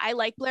 I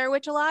like Blair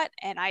Witch a lot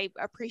and I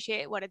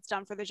appreciate what it's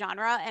done for the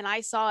genre. And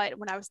I saw it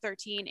when I was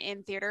 13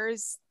 in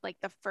theaters, like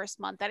the first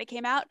month that it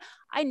came out.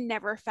 I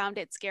never found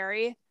it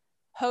scary.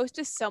 Host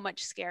is so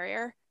much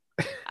scarier.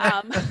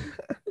 Um,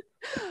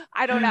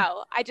 I don't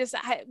know.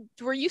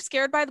 Were you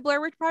scared by the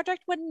Blair Witch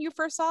Project when you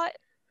first saw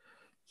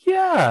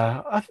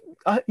Yeah,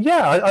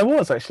 I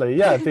was actually.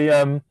 Yeah, it?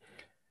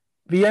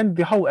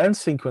 the whole end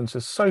sequence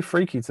is so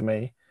freaky to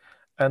me,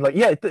 and like,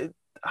 yeah,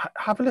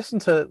 have a listen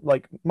to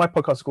like my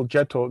podcast is called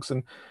Jed Talks,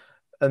 and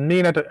me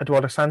and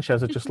Eduardo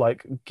Sanchez are just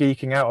like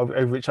geeking out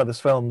over each other's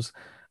films,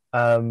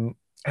 and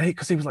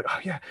because he was like, oh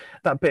yeah,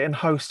 that bit in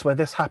Host where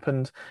this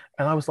happened,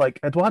 and I was like,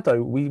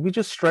 Eduardo, we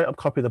just straight up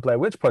copied the Blair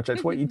Witch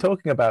Project. What are you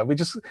talking about? We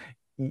just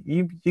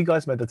you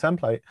guys made the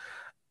template.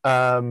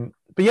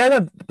 But yeah, no,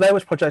 the Blair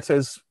Witch Project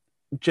is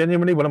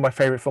genuinely one of my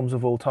favorite films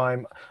of all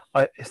time.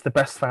 It's the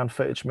best found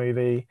footage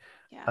movie.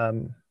 Yeah.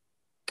 Um,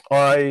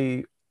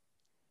 I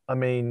I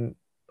mean,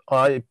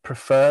 I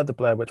prefer the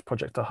Blair Witch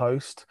Project to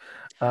Host.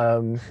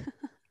 Um,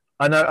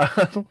 I know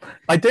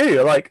I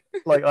do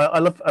I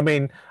love. I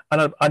mean,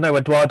 I know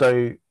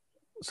Eduardo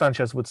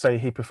Sanchez would say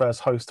he prefers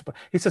Host, but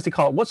he says he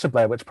can't watch the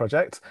Blair Witch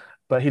Project,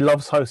 but he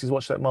loves Host. He's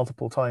watched it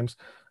multiple times.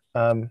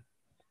 Um,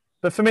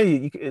 but for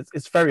me,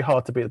 it's very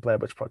hard to beat the Blair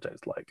Witch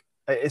Project. Like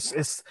Yeah.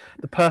 it's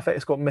the perfect.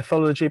 It's got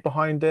mythology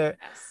behind it.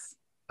 Yes.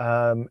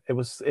 It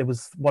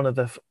was one of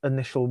the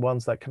initial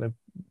ones that kind of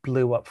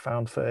blew up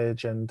found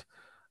footage, and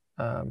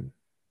um,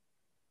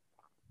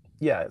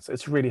 yeah,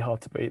 it's really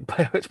hard to beat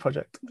Blair Witch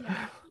Project.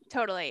 Yeah,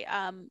 totally.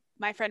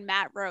 My friend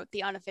Matt wrote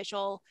the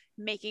unofficial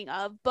making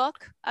of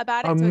book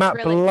about Oh, it. So it's Matt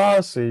really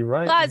Blasi,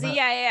 right? Blasey. Matt.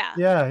 Yeah, yeah, yeah.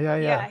 Yeah, yeah,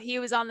 yeah. Yeah, he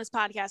was on this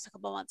podcast a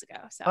couple months ago.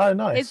 So Oh, his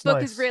nice,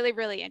 book is nice. really,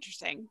 really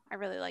interesting. I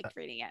really liked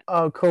reading it.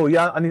 Oh, cool.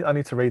 Yeah, I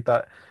need to read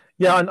that.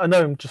 Yeah, I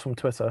know him just from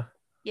Twitter.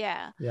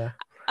 Yeah. Yeah.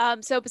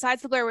 So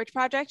besides the Blair Witch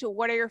Project,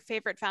 what are your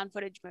favorite found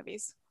footage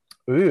movies?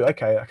 Ooh,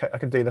 okay, I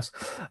can do this.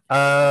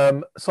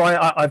 So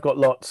I've got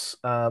lots.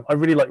 I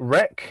really like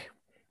Wreck.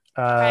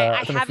 Okay, I I don't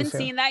know if you've haven't seen.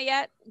 seen that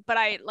yet, but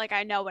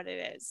I know what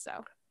it is.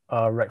 So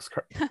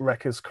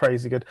Wreck is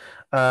crazy good.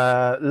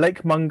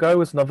 Lake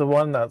Mungo is another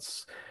one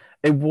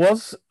it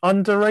was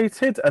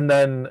underrated, and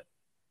then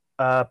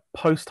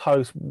post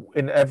host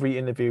in every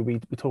interview we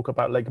talk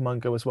about Lake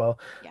Mungo as well.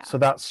 yeah. So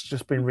that's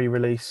just been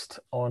re-released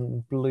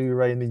on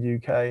Blu-ray in the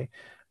UK.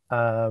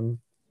 Um,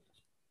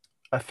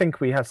 I think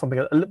we had something.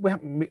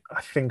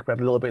 I think we had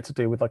a little bit to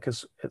do with like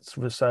its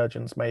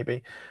resurgence,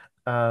 maybe.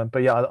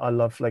 But yeah, I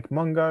love Lake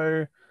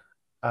Mungo.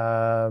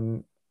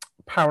 Um,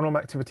 Paranormal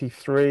Activity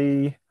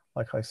 3,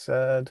 like I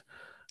said.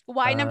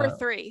 Why number Uh,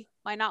 three?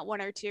 Why not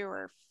one or two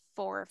or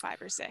four or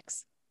five or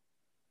six?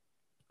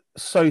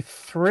 so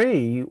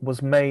 3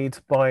 was made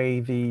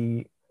by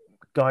the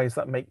guys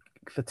that make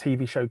the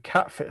TV show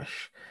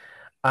Catfish,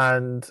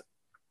 and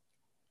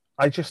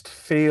I just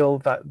feel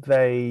that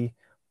they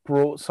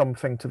brought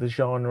something to the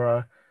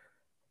genre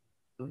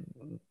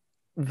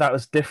that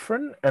was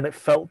different, and it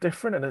felt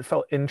different, and it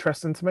felt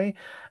interesting to me.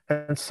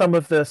 And some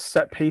of the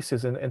set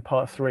pieces in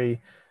part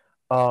 3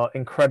 are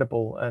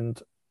incredible,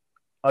 and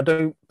I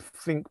don't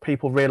think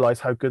people realize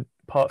how good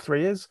part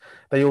 3 is.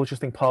 They all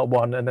just think part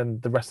 1, and then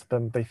the rest of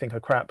them they think are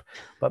crap.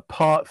 But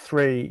part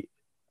 3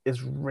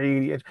 is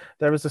really.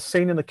 There is a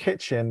scene in the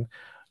kitchen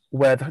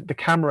where the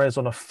camera is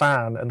on a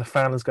fan and the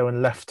fan is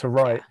going left to Yeah.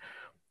 right.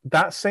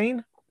 That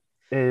scene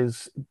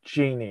is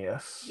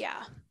genius.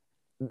 Yeah.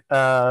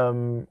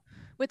 Um,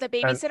 With the and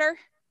babysitter?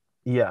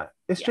 yeah,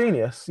 it's Yeah.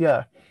 genius.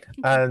 Yeah,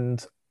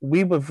 and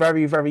we were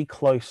very, very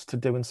close to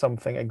doing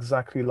something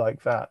exactly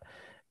like that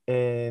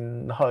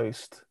in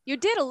Host. You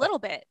did a little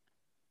bit.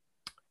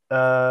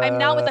 I'm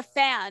not with Uh, a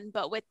fan,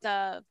 but with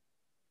the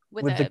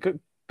with with the a with a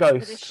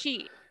ghost.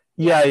 sheet.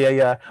 Yeah, Yeah. yeah,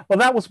 yeah. Well,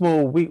 that was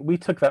more. We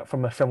took that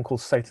from a film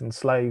called Satan's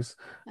Slaves,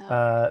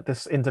 Okay.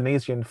 this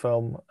Indonesian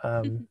film.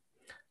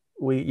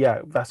 We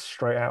yeah, that's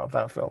straight out of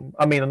that film.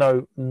 I mean, I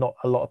know not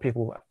a lot of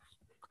people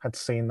had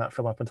seen that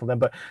film up until then,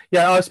 but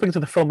yeah, I was speaking to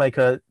the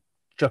filmmaker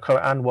Joko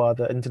Anwar,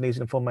 the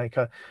Indonesian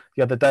filmmaker,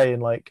 the other day,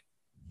 and like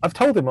I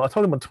told him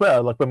on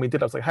Twitter, like when we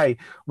did, I was like, hey,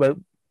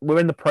 we're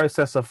in the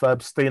process of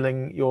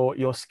stealing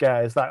your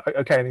scare. Is that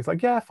okay? And he's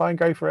like, yeah, fine,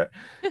 go for it.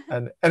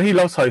 And he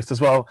loves Host as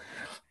well.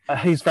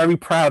 He's very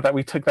proud that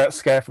we took that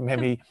scare from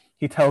him.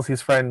 He tells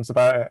his friends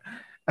about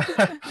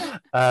it.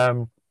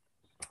 um,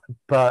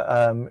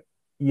 but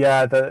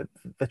yeah, the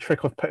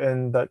trick of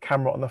putting the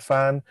camera on the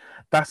fan,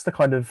 that's the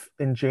kind of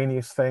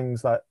ingenious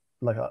things that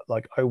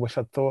like I wish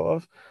I'd thought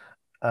of.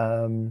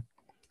 Um,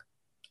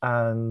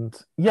 and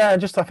yeah,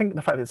 just I think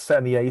the fact that it's set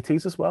in the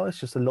 80s as well, it's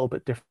just a little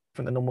bit different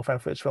than normal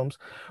found footage films.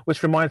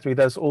 Which reminds me,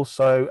 there's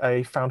also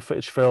a found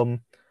footage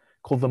film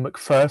called the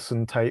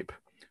McPherson tape,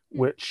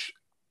 which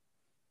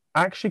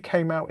actually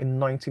came out in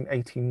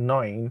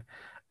 1989,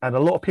 and a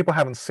lot of people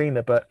haven't seen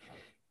it, but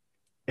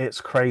it's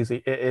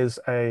crazy. It is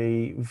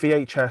a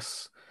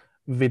VHS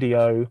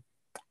video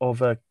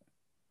of a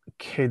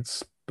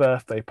kid's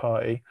birthday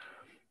party,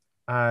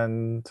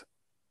 and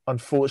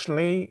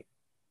unfortunately,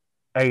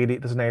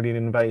 there's an alien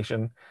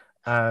invasion,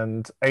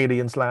 and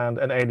aliens land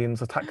and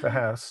aliens attack the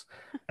house.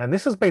 And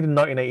this was made in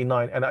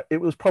 1989, and it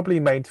was probably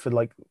made for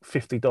like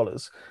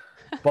 $50.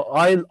 But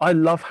I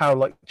love how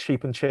like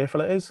cheap and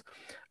cheerful it is.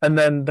 And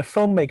then the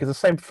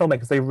same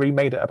filmmakers, they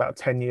remade it about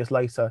 10 years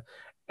later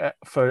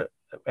for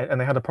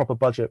and they had a proper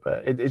budget,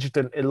 but it just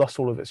didn't. It lost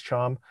all of its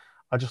charm.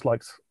 I just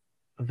liked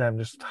them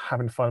just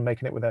having fun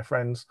making it with their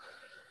friends.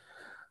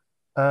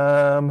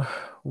 Um,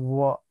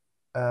 what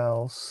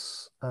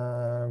else?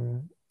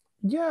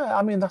 Yeah,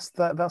 I mean that's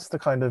the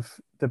kind of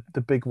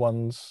the big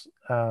ones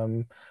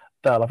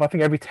that I love. I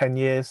think every 10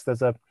 years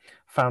there's a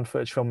found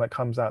footage film that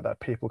comes out that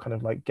people kind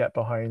of like get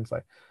behind,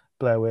 like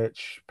Blair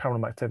Witch,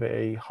 Paranormal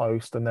Activity,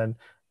 Host, and then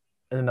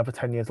in another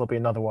 10 years there'll be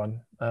another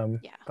one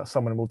Yeah. that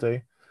someone will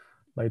do,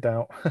 no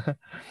doubt.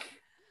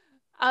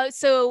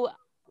 So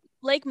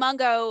Lake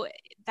Mungo,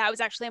 that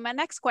was actually my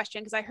next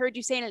question because I heard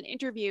you say in an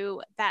interview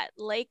that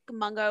Lake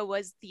Mungo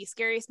was the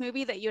scariest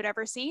movie that you had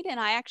ever seen. And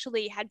I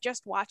actually had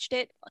just watched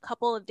it a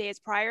couple of days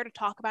prior to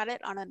talk about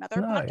it on another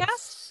podcast.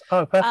 Nice.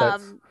 Oh,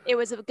 perfect. It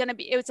was a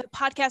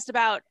podcast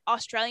about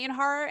Australian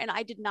horror, and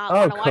I did not Oh,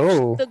 want to watch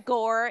cool. the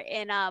gore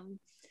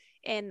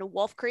in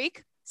Wolf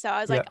Creek. So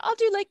I was Yeah, like, I'll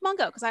do Lake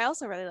Mungo because I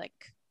also really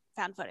like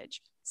found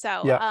footage.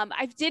 So yeah,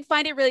 I did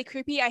find it really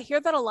creepy. I hear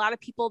that a lot of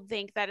people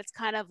think that it's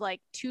kind of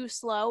like too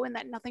slow and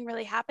that nothing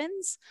really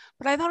happens.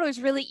 But I thought it was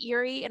really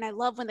eerie. And I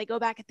love when they go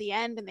back at the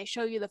end and they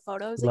show you the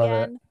photos love it,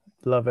 again.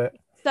 love it.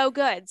 So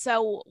good.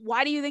 So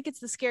why do you think it's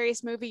the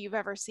scariest movie you've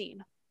ever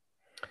seen?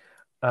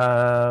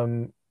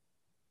 Um,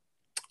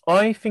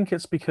 I think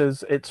it's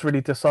because it's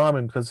really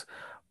disarming. Because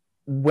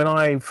when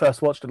I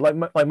first watched it, like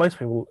most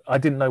people, I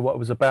didn't know what it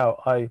was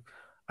about. I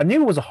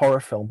knew it was a horror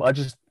film, but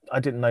I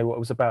didn't know what it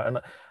was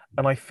about.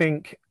 And I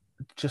think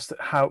just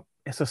how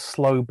it's a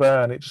slow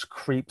burn, it just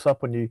creeps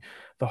up on you.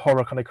 The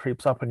horror kind of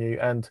creeps up on you,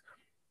 and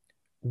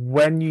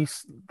when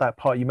that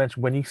part you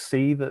mentioned, when you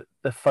see the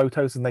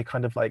photos and they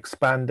kind of like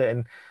expand it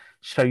and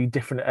show you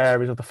different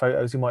areas of the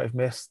photos you might have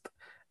missed,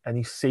 and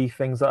you see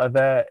things that are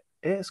there,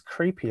 it's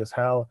creepy as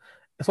hell.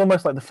 It's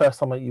almost like the first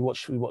time we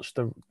watched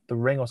the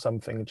Ring or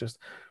something.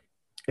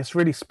 It's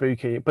really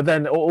spooky, but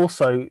then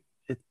also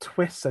it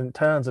twists and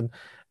turns, and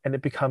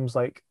it becomes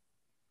like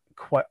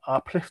quite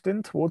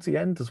uplifting towards the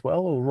end as well,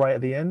 or right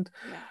at the end.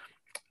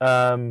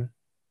 Yeah. Um,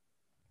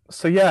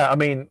 so yeah, I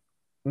mean,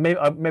 maybe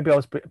I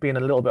was being a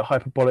little bit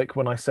hyperbolic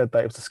when I said that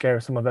it was the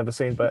scariest film I've ever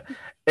seen, but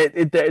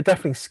it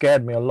definitely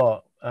scared me a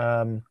lot.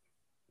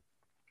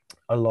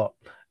 a lot.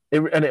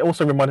 And it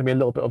also reminded me a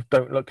little bit of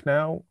Don't Look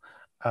Now,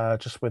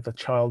 just with the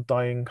child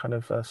dying kind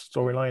of Mm.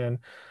 storyline,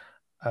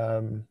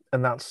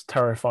 and that's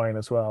terrifying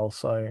as well.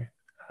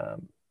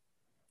 Um,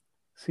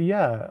 so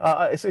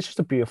yeah, it's just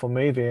a beautiful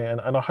movie,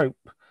 and I hope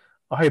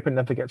it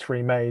never gets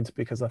remade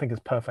because I think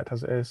it's perfect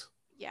as it is.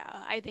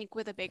 Yeah, I think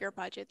with a bigger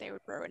budget, they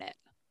would ruin it.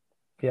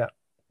 Yeah,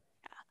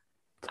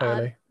 Um,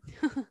 totally.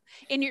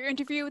 in your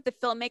interview with the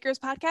Filmmakers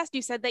podcast,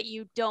 you said that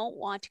you don't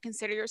want to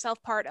consider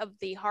yourself part of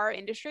the horror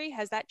industry.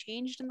 Has that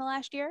changed in the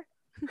last year?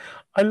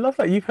 I love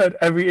that you've heard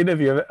every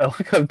interview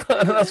like I've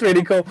done. That's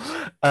really cool.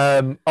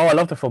 Oh, I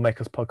love the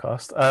Filmmakers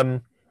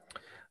podcast.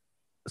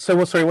 So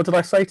what? Sorry, what did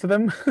I say to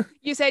them?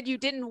 You said you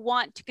didn't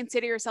want to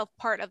consider yourself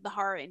part of the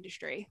horror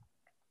industry.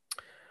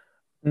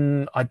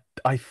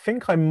 I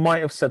think I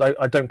might have said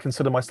I don't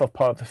consider myself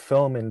part of the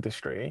film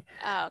industry,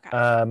 Oh,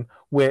 okay.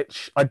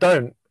 which I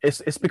don't.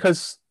 It's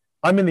because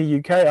I'm in the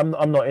UK.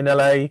 I'm not in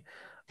LA.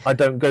 I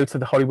don't go to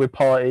the Hollywood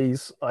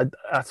parties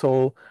at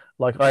all.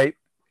 Like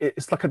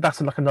it's like that's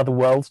like another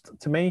world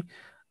to me.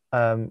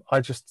 I'm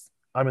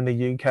in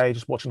the UK,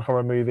 just watching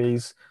horror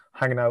movies,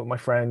 hanging out with my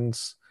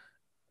friends,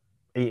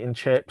 eating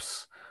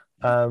chips.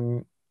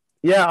 Um,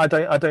 yeah, I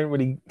don't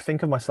really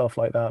think of myself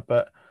like that,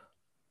 but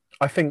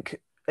I think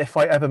if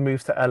I ever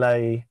move to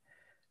LA,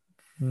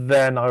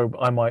 then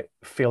I might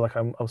feel like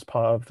I was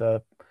part of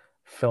the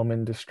film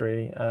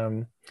industry.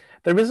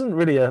 There isn't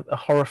really a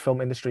horror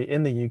film industry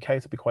in the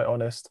UK, to be quite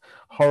honest.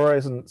 Horror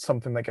isn't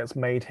something that gets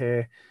made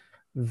here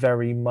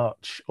very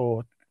much,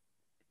 or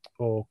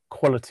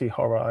quality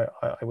horror,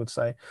 I would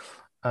say.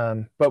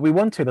 But we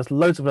want to. There's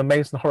loads of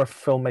amazing horror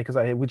filmmakers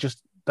out here. We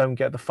just don't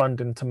get the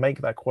funding to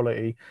make that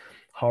quality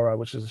horror,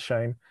 which is a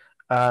shame.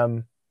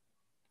 Um,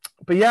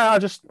 but yeah,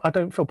 I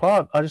don't feel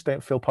part. I just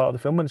don't feel part of the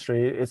film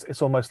industry.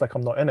 It's almost like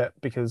I'm not in it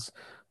because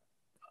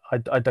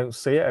I don't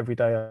see it every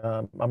day.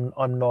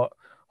 I'm not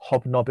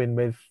hobnobbing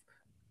with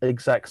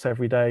execs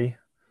every day.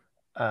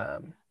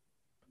 Um,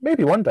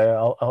 maybe one day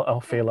I'll Yeah.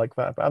 feel like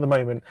that, but at the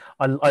moment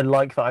I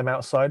like that I'm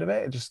outside of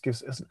it. It just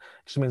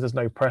means there's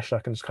no pressure. I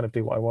can just kind of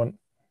do what I want.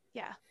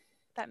 Yeah.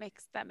 That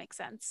makes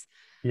sense.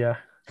 Yeah.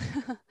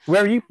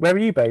 Where are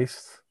you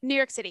based? New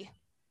York City.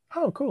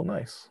 Oh, cool,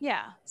 nice.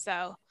 Yeah.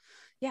 So,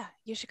 yeah,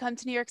 you should come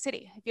to New York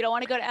City. If you don't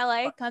want to go to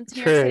LA, come to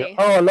New York True. City.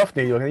 Oh, I love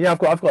New York. Yeah, I've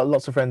got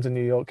lots of friends in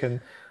New York, and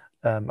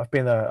I've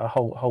been there a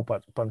whole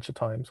bunch of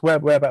times.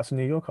 Whereabouts in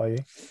New York are you?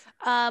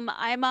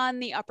 I'm on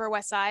the Upper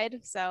West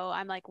Side, so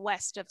I'm like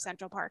west of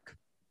Central Park.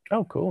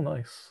 Oh, cool,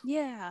 nice,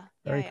 Yeah. Yeah,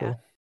 very yeah. cool.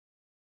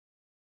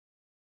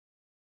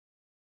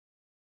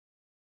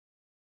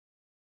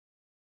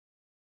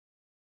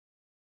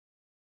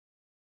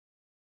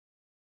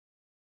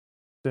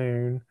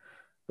 Soon,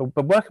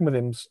 but working with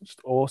him's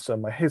just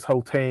awesome. Like his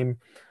whole team.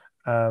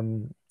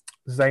 Um,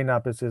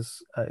 Zainab is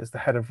the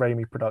head of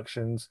Raimi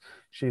Productions.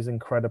 She's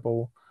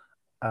incredible.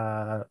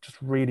 Just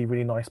really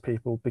nice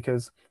people.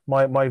 Because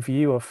my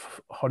view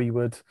of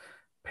Hollywood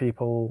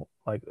people,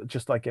 like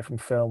just like it from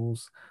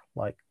films,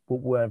 like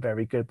weren't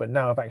very good. But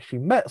now I've actually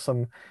met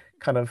some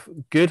kind of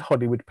good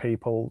Hollywood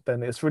people.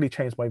 Then it's really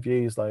changed my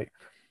views. Like,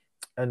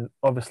 and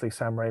obviously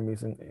Sam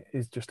Raimi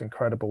is just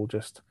incredible.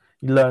 Just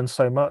you learn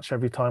so much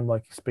every time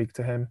like you speak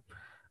to him.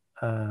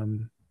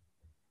 Um,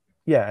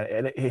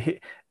 yeah,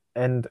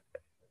 and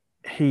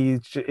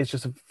is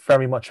just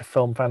very much a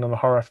film fan and a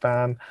horror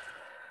fan,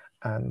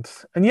 and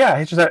yeah,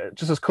 he's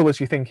just as cool as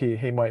you think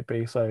he might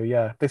be. So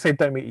yeah, they say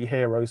don't meet your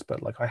heroes,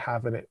 but like I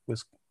have, and it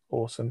was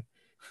awesome.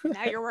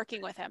 Now you're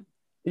working with him.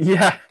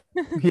 Yeah,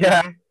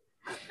 yeah,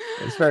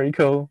 it's very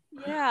cool.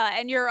 Yeah,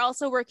 and you're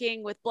also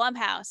working with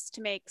Blumhouse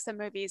to make some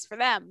movies for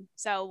them.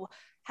 So,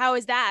 how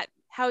is that?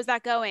 How is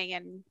that going?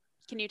 And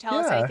can you tell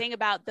us Yeah, anything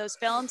about those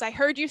films? I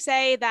heard you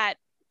say that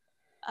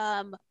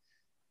um,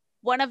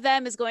 one of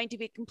them is going to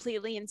be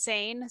completely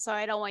insane, so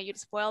I don't want you to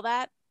spoil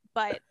that.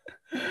 But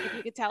if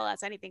you could tell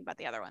us anything about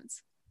the other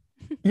ones.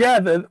 yeah.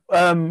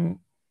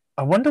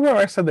 I wonder where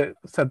I said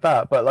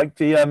that, but like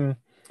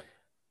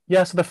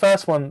yeah. So the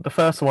first one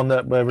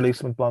that we're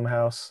releasing with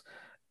Blumhouse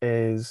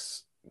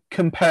is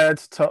compared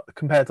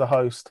to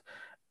Host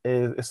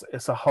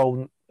it's a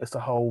whole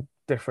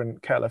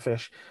different kettle of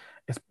fish.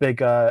 It's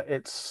bigger,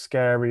 it's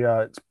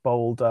scarier, it's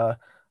bolder.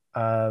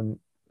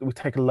 We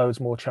take loads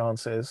more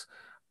chances.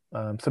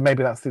 So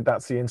maybe that's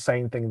the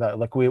insane thing that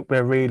like we're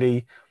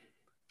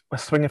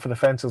swinging for the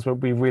fences.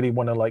 We really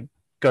want to like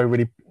go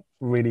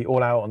really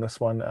all out on this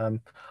one.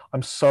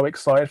 I'm so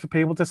excited for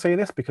people to see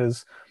this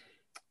because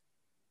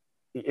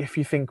if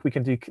you think we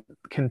can do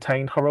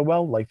contained horror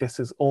well, like this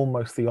is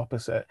almost the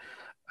opposite.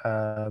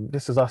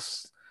 This is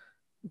us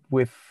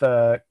with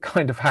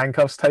kind of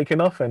handcuffs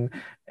taken off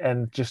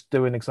and just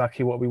doing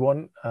exactly what we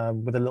want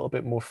with a little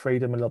bit more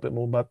freedom, a little bit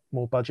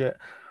more budget,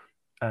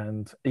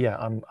 and yeah,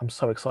 I'm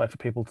so excited for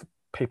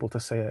people to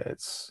see it.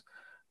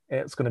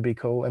 It's going to be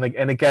cool, and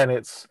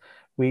again,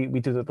 we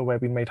did it the way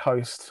we made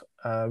Host.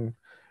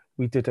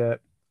 We did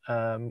it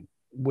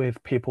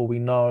with people we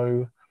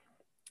know,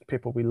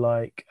 people we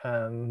like,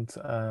 and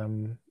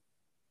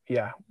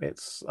yeah,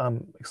 it's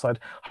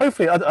excited.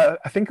 Hopefully, I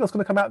think it's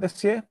going to come out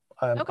this year.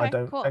 I Okay,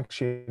 don't cool.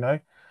 actually know, Is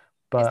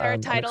but there a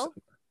I'm title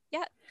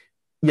yet?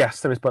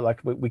 yes, there is, but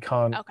like Okay.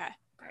 All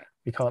right.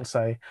 we can't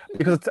say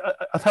because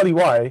I'll tell you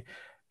why.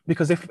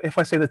 Because if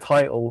I say the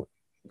title,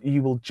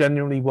 you will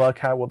genuinely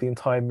work out what the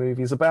entire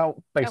movie is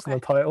about based on Okay.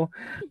 the title,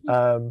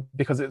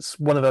 because it's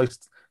one of those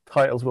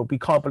titles where we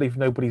can't believe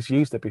nobody's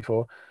used it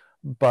before,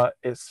 but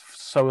it's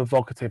so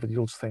evocative and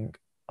you'll just think,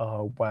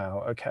 oh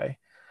wow, okay.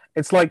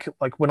 It's like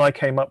when I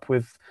came up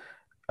with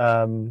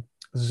um,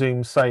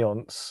 Zoom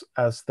Seance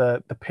as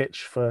the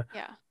pitch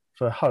Yeah.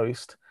 for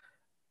host.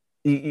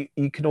 You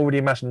can already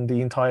imagine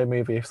the entire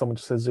movie if someone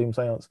just says Zoom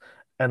Seance,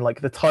 and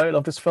like the title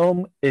of this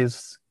film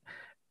is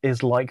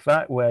like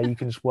that, where you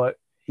can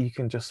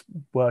just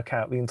work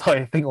out the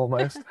entire thing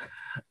almost,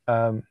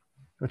 um,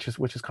 which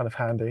is kind of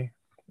handy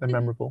and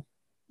memorable.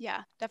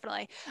 Yeah,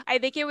 definitely. I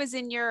think it was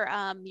in your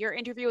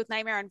interview with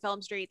Nightmare on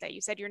Film Street that you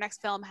said your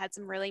next film had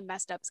some really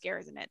messed up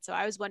scares in it. So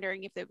I was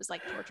wondering if it was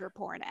like torture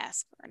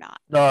porn-esque or not.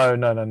 No,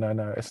 no, no, no,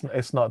 no.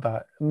 It's not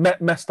that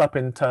messed up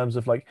in terms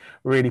of like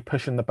really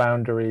pushing the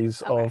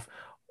boundaries Okay. of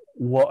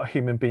what a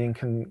human being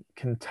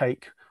can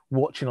take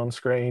watching on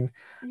screen,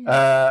 Mhm.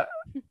 uh,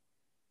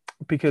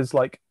 because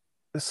like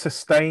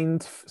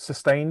sustained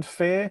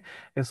fear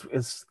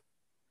is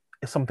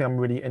something I'm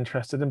really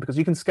interested in, because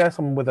you can scare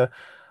someone with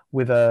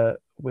a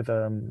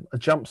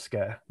jump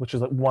scare, which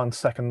is like 1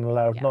 second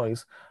loud Yeah.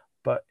 noise.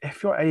 But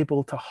if you're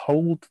able to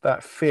hold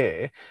that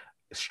fear,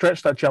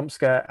 stretch that jump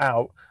scare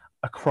out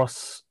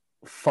across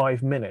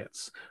 5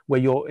 minutes, where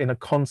you're in a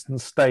constant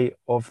state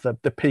of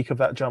the peak of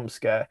that jump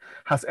scare.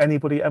 Has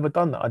anybody ever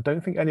done that? I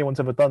don't think anyone's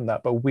ever done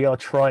that, but we are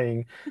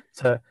trying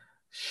to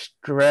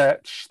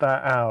stretch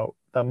that out,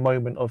 that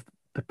moment of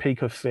the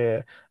peak of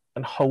fear,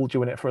 and hold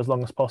you in it for as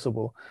long as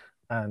possible.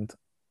 And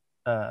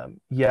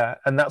yeah,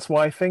 and that's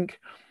why I think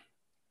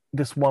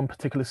this one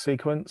particular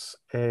sequence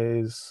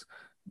is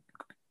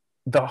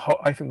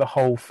I think the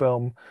whole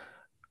film,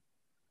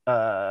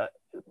 uh,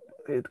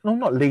 well,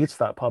 not leads to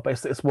that part,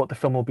 but it's what the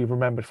film will be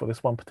remembered for.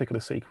 This one particular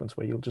sequence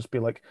where you'll just be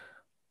like,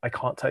 I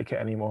can't take it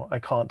anymore. I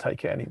can't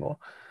take it anymore.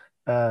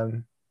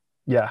 Um,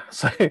 yeah,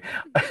 so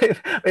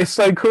it's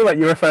so cool that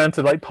you're referring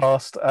to like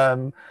past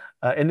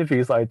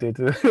interviews that I did.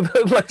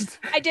 Like,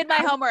 I did my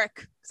homework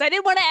because I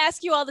didn't want to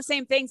ask you all the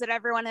same things that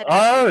everyone had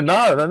asked you oh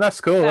no, again. then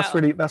that's cool. So,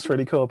 That's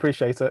really cool.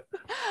 Appreciate it.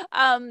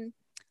 um,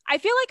 I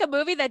feel like a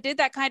movie that did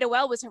that kind of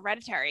well was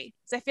Hereditary.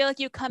 Because I feel like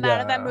you come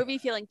out of that Yeah, movie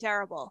feeling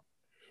terrible.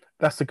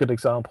 that's a good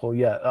example.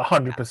 Yeah, Yeah.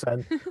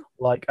 100%.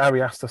 Like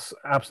Ari Aster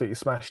absolutely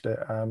smashed it.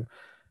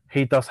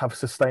 He does have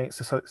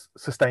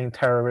sustained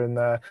terror in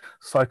there,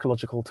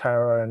 psychological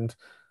terror, and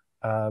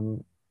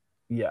um,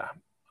 yeah,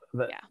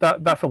 Yeah.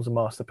 that film's a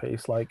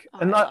masterpiece. Like, Oh,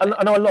 and I love it.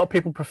 I know a lot of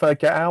people prefer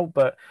Get Out,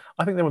 but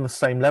I think they're on the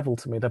same level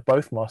to me. They're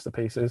both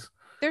masterpieces.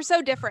 They're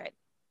so different,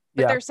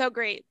 but Yeah, they're so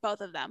great,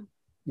 both of them.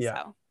 yeah,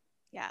 So,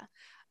 yeah.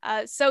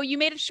 So you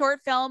made a short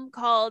film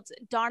called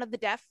Dawn of the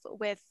Deaf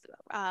with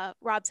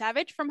Rob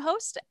Savage from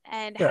Host.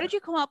 And how yeah. did you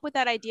come up with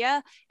that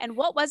idea? And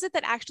what was it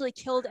that actually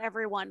killed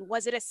everyone?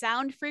 Was it a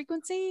sound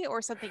frequency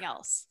or something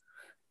else?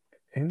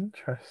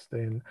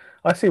 Interesting.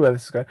 I see where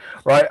this is going.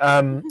 Right.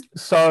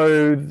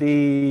 So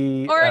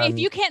the Or if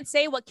you can't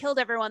say what killed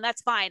everyone,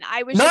 that's fine.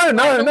 I was no, just like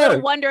no, a little no.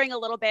 wondering a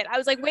little bit. I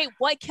was like, wait,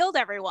 what killed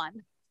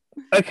everyone?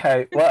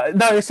 Okay. Well,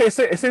 no,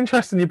 it's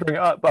interesting you bring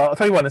it up, but I'll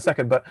tell you one in a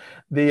second. But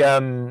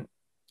the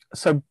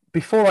so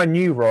before I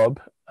knew Rob,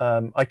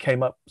 I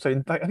came up. So I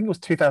think it was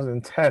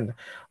 2010.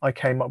 I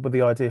came up with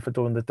the idea for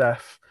Dawn of the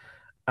Deaf,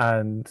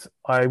 and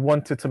I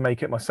wanted to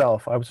make it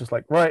myself. I was just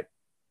like, right,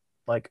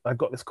 like I've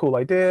got this cool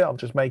idea. I'll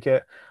just make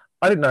it.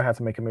 I didn't know how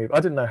to make a movie. I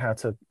didn't know how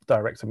to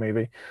direct a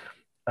movie.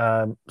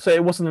 So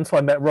it wasn't until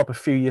I met Rob a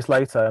few years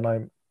later, and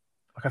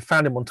I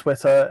found him on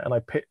Twitter, and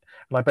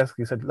I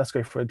basically said, let's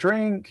go for a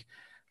drink.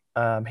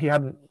 He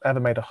hadn't ever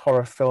made a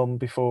horror film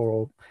before,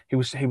 or he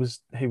was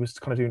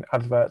kind of doing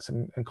adverts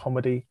and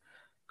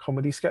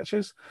comedy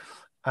sketches,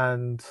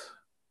 and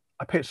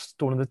I pitched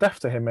Dawn of the Deaf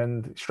to him,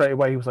 and straight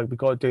away he was like, "We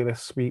got to do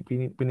this. We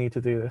need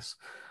to do this."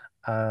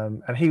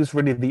 And he was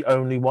really the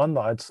only one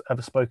that I'd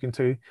ever spoken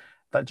to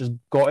that just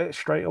got it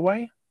straight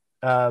away,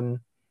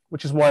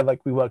 which is why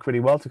like we work really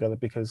well together,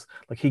 because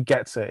like he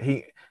gets it.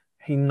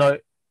 He know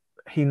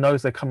he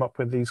knows they come up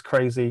with these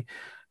crazy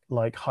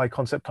like high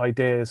concept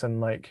ideas,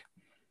 and like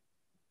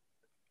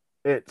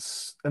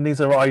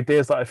these are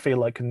ideas that I feel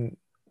like can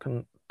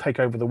take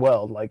over the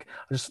world. Like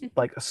I just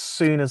like as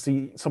soon as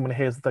someone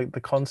hears the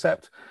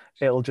concept,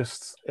 it'll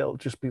just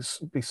be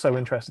so Yeah.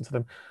 interesting to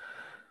them.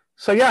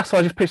 So yeah, so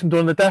I just pitched him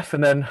Dawn of the Deaf,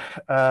 and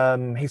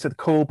then he said,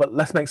 "Cool, but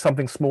let's make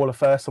something smaller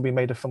first." So we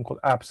made a film called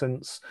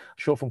Absence, a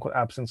short film called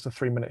Absence, a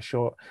 3 minute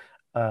short,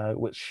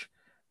 which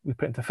we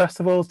put into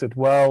festivals, did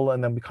well,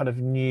 and then we kind of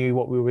knew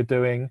what we were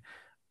doing.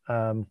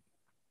 Um,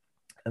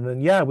 and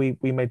then yeah, we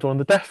made Dawn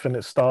of the Deaf, and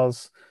it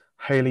stars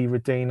Haley,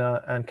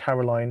 Redina, and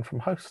Caroline from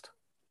Host.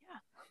 Yeah.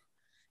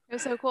 It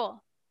was so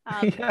cool.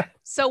 Yeah.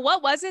 So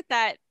what was it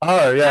that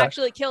Oh yeah.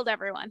 actually killed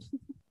everyone?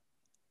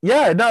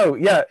 Yeah. No.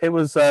 Yeah. It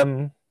was.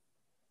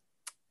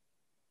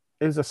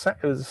 it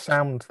was a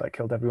sound that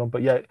killed everyone.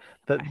 But yeah,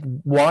 the Okay.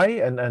 why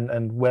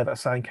and where that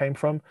sound came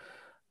from,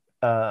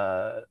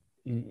 uh,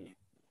 you,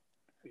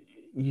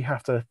 you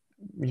have to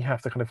you Yeah.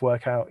 have to kind of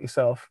work out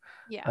yourself.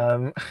 Yeah.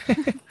 Um,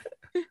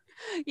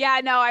 Yeah,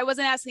 no, I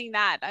wasn't asking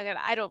that.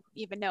 I don't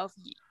even know if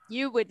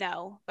you would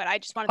know, but I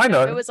just wanted I to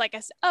know if it know, was like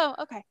oh,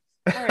 okay.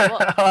 All right. Well,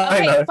 I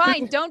okay, know.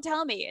 fine. Don't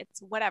tell me. It's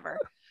whatever.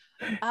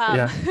 Um,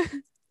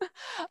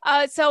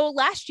 Yeah. so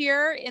last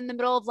year in the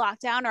middle of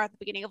lockdown or at the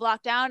beginning of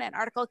lockdown, an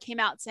article came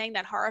out saying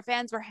that horror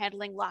fans were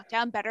handling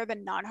lockdown better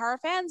than non-horror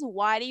fans.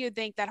 Why do you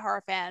think that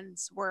horror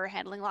fans were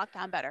handling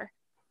lockdown better?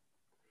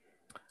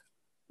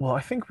 Well,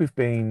 I think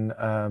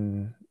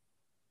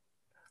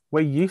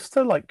we're used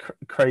to like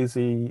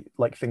crazy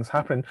like things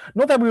happening.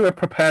 Not that we were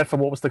prepared for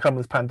what was to come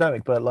with this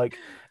pandemic, but like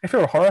if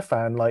you're a horror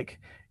fan, like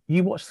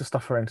you watch the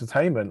stuff for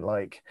entertainment,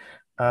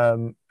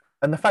 um,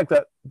 and the fact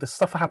that the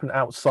stuff that happened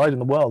outside in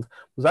the world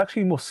was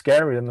actually more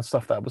scary than the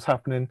stuff that was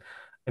happening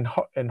in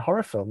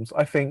horror films.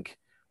 I think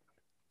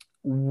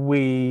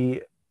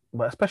we,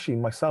 well, especially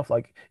myself,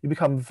 like you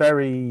become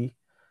very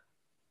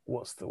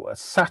what's the word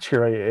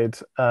saturated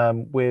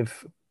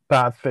with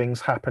bad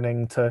things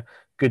happening to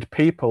good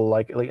people,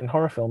 like in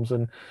horror films,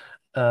 and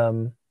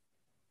um,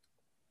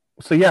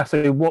 so yeah,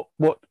 so what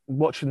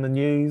watching the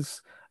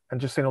news and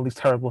just seeing all these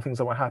terrible things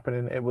that were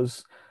happening, it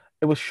was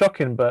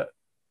shocking, but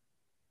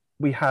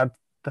we had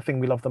the thing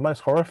we love the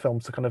most, horror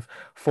films, to kind of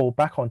fall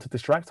back on to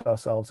distract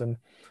ourselves. And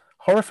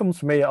horror films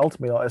for me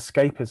ultimately are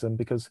escapism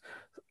because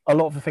a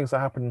lot of the things that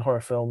happen in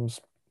horror films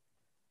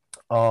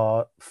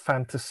are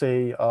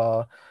fantasy,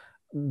 are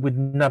would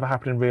never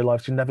happen in real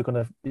life. You're never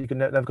gonna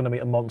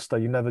meet a monster.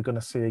 You're never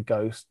gonna see a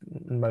ghost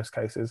in most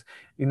cases.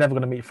 You're never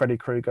gonna meet Freddy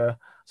Krueger.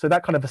 So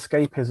that kind of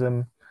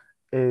escapism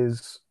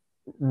is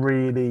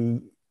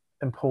really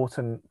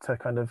important to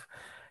kind of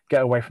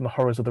get away from the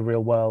horrors of the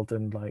real world.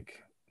 And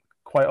like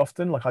quite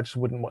often, like I just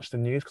wouldn't watch the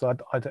news because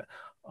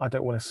I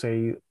don't want to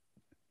see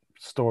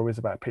stories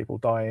about people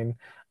dying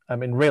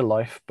in real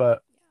life,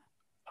 but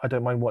I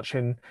don't mind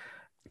watching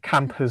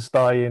campers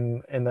die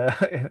in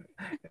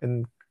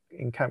in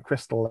in Camp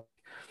Crystal.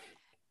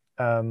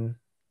 Um,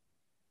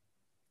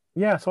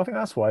 yeah, so I think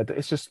that's why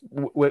it's just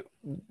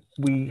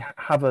we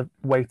have a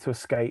way to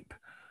escape,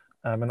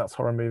 and that's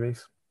horror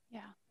movies.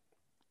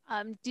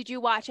 Yeah. Did you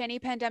watch any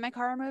pandemic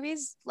horror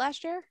movies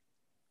last year?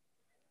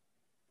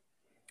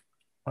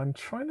 I'm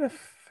trying to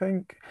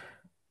think.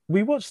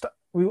 We watched.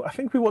 I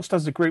think we watched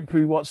as a group.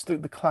 We watched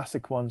the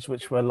classic ones,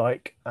 which were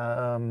like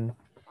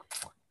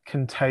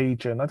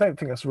Contagion. I don't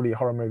think that's really a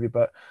horror movie,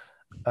 but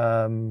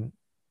um,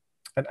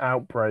 an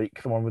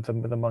Outbreak, the one with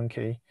the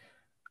monkey.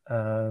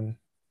 Um,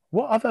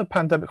 what other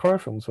pandemic horror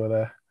films were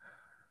there?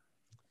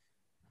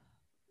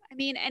 I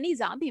mean, any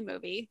zombie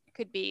movie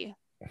could be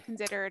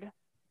considered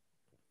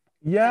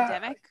Yeah,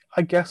 pandemic.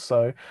 I guess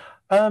so.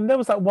 There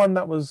was that one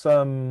that was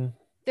There's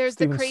the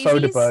Steven crazies.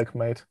 Soderbergh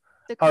made.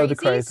 The Oh, The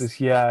crazies. Crazes.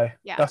 Yeah,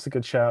 Yeah. that's a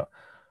good shout.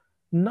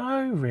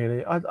 No,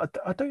 really, I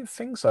don't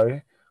think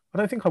so. I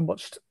don't think I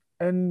watched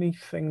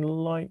anything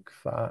like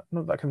that.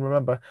 Not that I can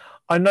remember.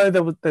 I know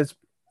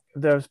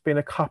there's been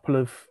a couple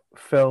of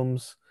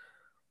films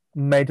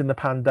made in the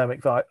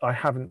pandemic that I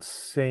haven't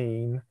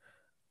seen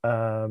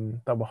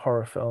that were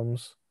horror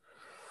films.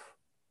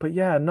 But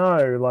yeah,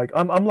 no, like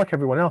I'm like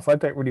everyone else. I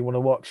don't really want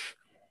to watch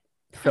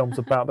films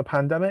about the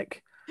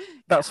pandemic. Yeah.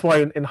 That's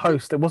why in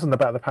Host it wasn't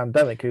about the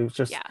pandemic. It was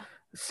just Yeah.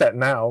 set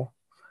now,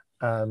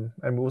 and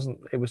it wasn't.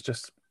 It was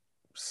just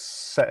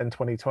set in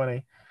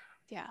 2020.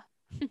 Yeah.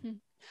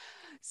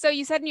 So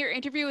you said in your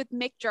interview with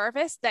Mick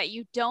Jarvis that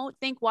you don't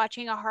think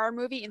watching a horror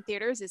movie in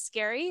theaters is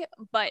scary,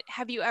 but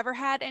have you ever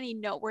had any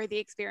noteworthy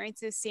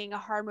experiences seeing a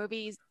horror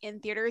movie in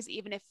theaters,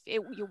 even if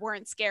you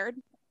weren't scared?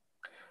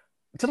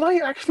 Did I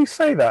actually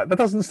say that? That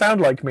doesn't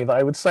sound like me that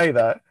I would say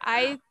that.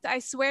 I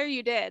swear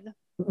you did.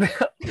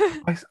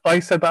 I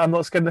said that I'm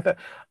not scared of it.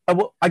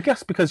 Well, I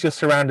guess because you're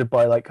surrounded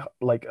by like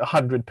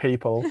 100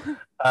 people,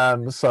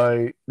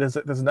 so there's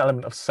an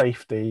element of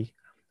safety.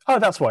 Oh,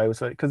 that's why I was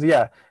because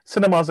yeah,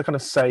 cinemas are kind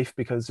of safe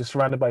because you're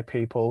surrounded by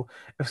people.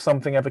 If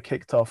something ever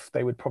kicked off,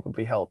 they would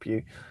probably help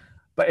you.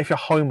 But if you're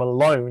home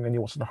alone and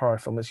you're watching a horror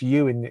film, it's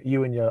you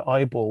and your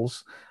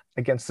eyeballs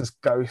against this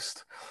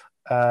ghost.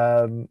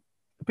 Um,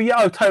 but yeah,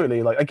 oh,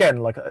 totally. Like again,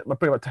 like I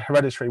bring it back to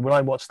Hereditary. When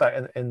I watched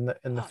that in the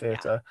Oh yeah.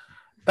 theater,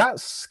 that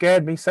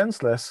scared me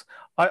senseless.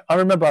 I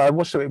remember I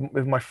watched it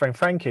with my friend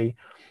Frankie,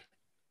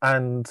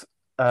 and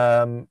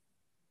um,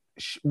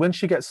 when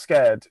she gets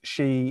scared,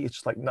 it's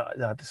just like, no,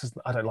 no,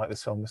 I don't like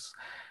this film.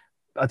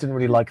 I didn't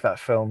really like that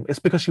film. It's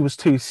because she was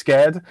too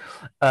scared.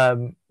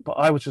 But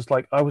I was just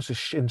like, I was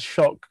just in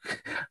shock,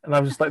 and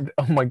I was just like,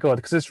 oh my god,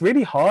 because it's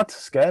really hard to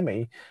scare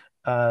me,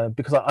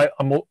 because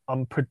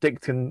I'm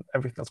predicting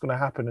everything that's going to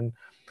happen, and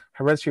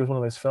Hereditary was one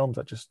of those films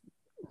that just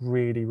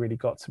really really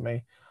got to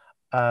me.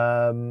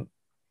 Um,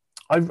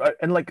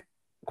 and like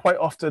quite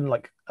often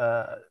like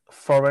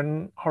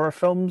foreign horror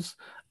films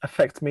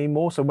affect me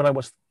more. So when I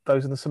watch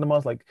those in the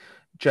cinemas, like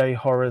J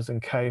horrors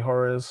and K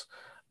horrors,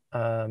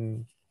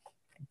 um,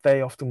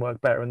 they often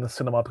work better in the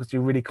cinema because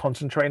you're really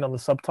concentrating on the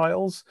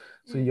subtitles,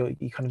 so Mm,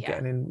 you kind of yeah.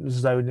 getting in,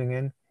 zoning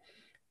in.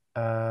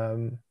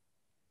 Um,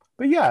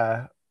 but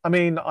yeah, I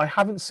mean, I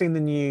haven't seen the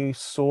new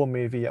Saw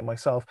movie yet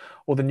myself,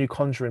 or the new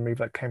Conjuring movie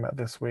that came out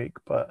this week,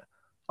 but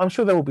I'm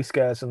sure there will be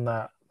scares in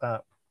that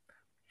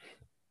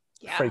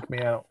Yeah. freak me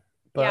out.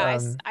 Yeah,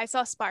 But I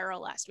saw Spiral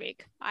last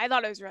week. I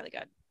thought it was really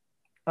good.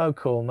 oh,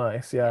 cool,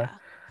 nice, yeah.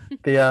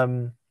 Yeah.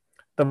 The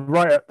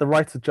the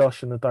writer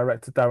Josh and the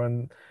director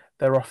Darren,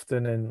 they're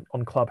often in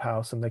on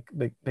Clubhouse, and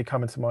they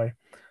come into my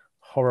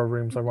horror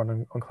rooms I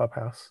run on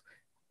Clubhouse.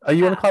 Are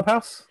you on the Yeah.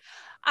 Clubhouse?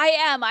 I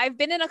am. I've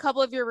been in a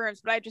couple of your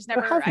rooms, but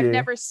Oh, have I've you?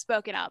 never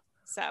spoken up.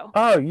 So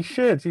Oh, you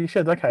should. You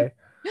should. Okay.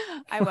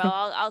 I will.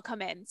 I'll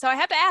come in. So I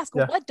have to ask,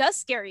 Yeah. what does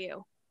scare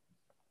you?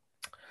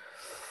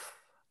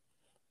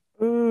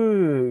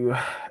 Ooh,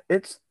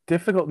 it's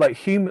difficult. Like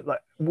human,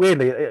 like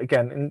weirdly,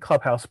 again in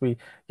Clubhouse, we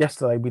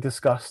yesterday we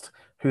discussed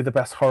who the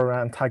best horror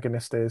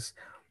antagonist is,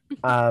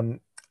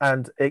 um,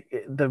 and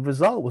the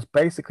result was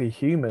basically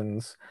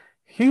humans.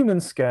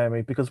 Humans scare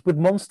me because with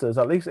monsters,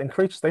 at least in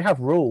creatures, they have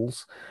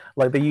rules.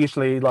 Like they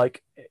usually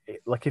like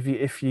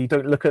if you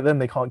don't look at them,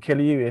 they can't kill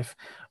you.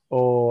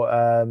 Or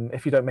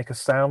if you don't make a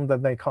sound,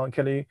 then they can't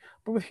kill you.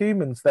 But with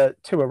humans, they're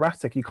too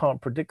erratic. You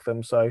can't predict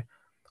them. So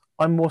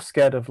I'm more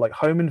scared of like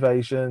home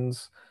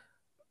invasions,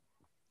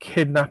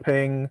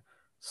 kidnapping,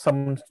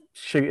 someone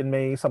shooting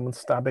me, someone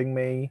stabbing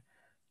me,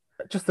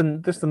 just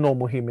the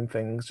normal human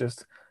things.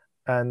 Just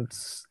and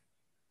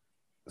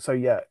so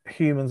yeah,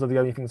 humans are the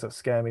only things that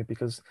scare me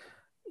because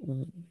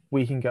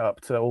we can get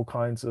up to all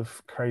kinds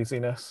of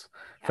craziness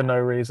for Yeah, no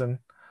reason.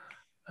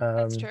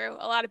 that's Um, true.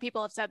 A lot of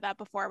people have said that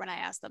before when I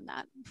asked them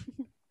that.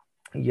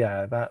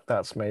 yeah,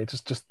 that's me.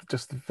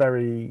 Just a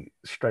very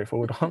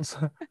straightforward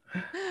answer.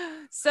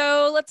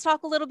 So let's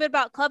talk a little bit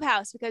about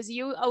Clubhouse because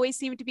you always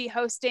seem to be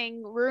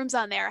hosting rooms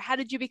on there. How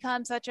did you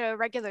become such a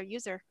regular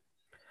user?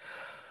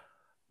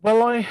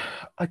 Well,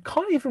 I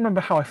can't even remember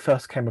how I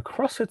first came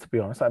across it, to be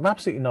honest. I have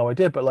absolutely no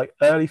idea. But like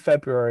early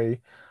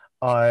February,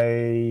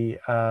 I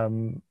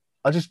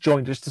just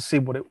joined just to see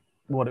what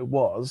it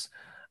was,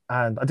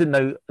 and I didn't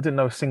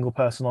know a single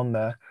person on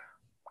there.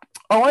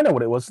 Oh, I know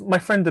what it was. My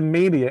friend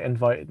Amelia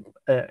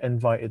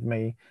invited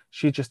me.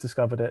 She just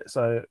discovered it,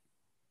 so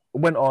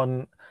went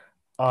on.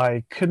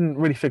 I couldn't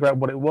really figure out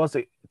what it was.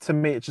 To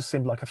me, it just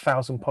seemed like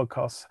 1,000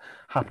 podcasts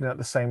happening at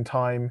the same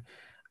time,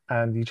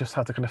 and you just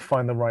had to kind of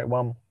find the right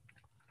one.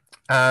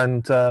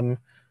 And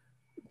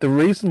the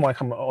reason why I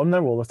come on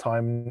there all the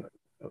time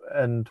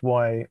and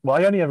why, well,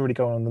 I only ever really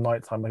go on the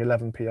night time, like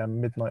 11 p.m.,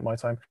 midnight my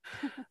time.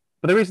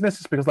 But the reason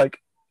is because like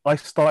I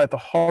started the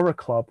horror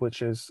club,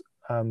 which is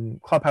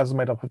Clubhouse is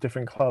made up of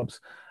different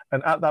clubs,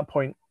 and at that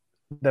point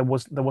there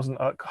wasn't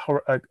a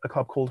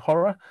club called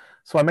horror,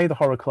 so I made the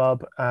horror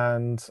club,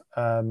 and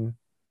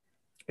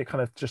it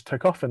kind of just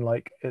took off, and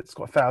like it's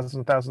got thousands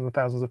and thousands and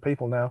thousands of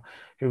people now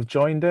who've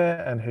joined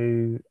it, and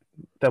who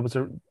there was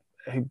a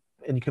who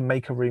and you can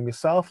make a room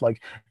yourself.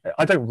 Like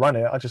I don't run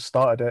it, I just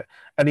started it.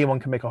 Anyone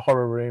can make a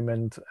horror room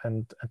and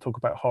talk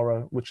about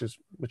horror, which is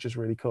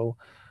really cool.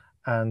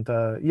 And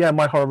yeah,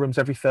 my horror room's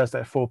every Thursday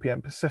at 4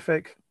 p.m.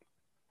 Pacific,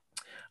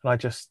 and I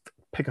just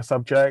pick a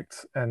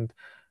subject, and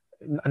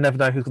I never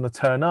know who's going to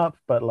turn up.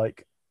 But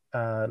like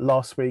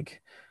last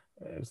week,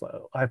 it was like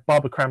I have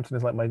Barbara Crampton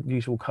is like my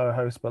usual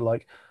co-host, but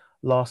like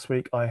last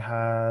week I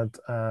had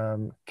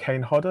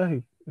Kane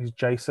Hodder, who's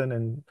Jason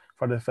in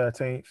Friday the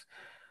 13th.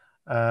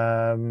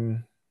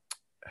 Um,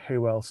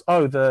 who else?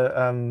 Oh,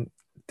 the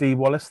Dee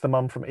Wallace, the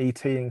mum from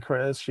E.T. and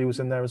Critters, she was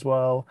in there as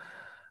well.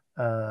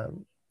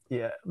 Um,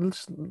 yeah,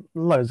 just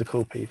loads of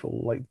cool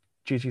people like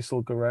Gigi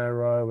Saul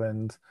Guerrero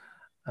and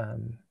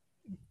um,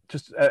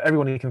 just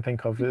everyone you can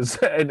think of is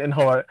in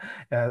horror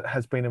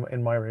has been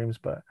in my rooms.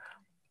 But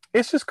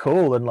it's just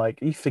cool, and like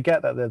you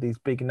forget that there are these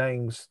big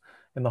names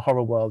in the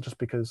horror world just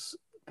because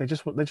they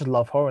just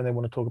love horror and they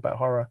want to talk about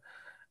horror.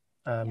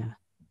 Um, Yeah.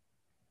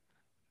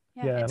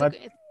 Yeah, yeah, and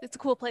I it's a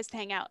cool place to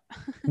hang out.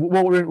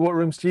 what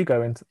rooms do you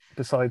go into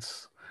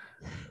besides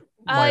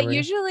my room?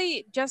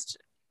 Usually just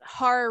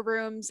horror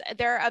rooms.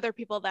 There are other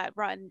people that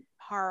run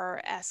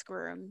horror-esque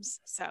rooms,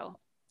 so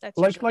that's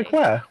Like usually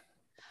where?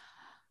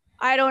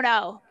 I don't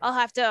know. I'll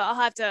have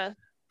to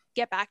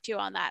get back to you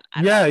on that.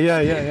 I don't Yeah, know. yeah,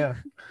 yeah, yeah.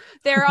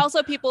 There are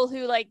also people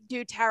who like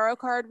do tarot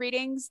card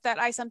readings that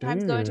I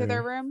sometimes go into Ooh,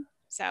 their room.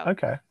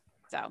 okay.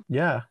 So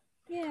Yeah.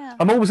 yeah.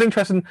 I'm always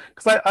interested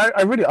because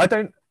I really I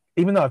don't,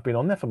 even though I've been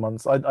on there for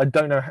months, I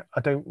don't know, I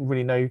don't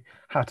really know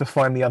how to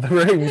find the other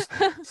rooms.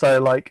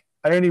 So like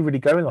I only really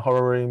go in the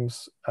horror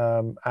rooms,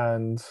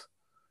 and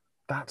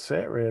that's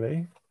it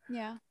really.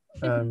 Yeah.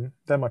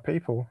 They're my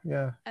people.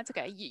 Yeah. That's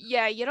okay.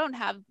 Yeah, you don't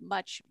have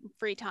much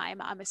free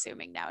time, I'm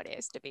assuming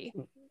nowadays to be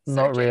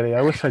Not searching really. I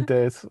for. wish I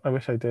did. I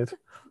wish I did.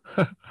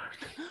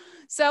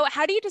 So,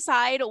 how do you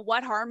decide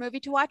what horror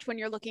movie to watch when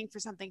you're looking for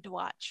something to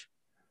watch?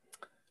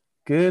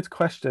 Good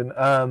question.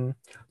 So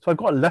I've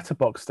got a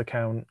letterboxd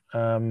account,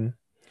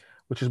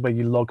 which is where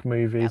you log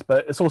movies, Yep.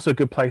 but it's also a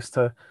good place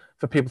for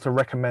people to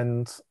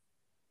recommend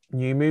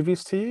new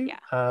movies to you.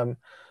 Yeah.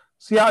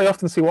 So yeah, I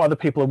often see what other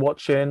people are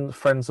watching,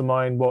 friends of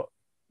mine, what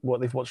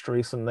they've watched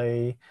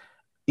recently.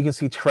 You can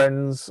see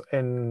trends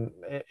in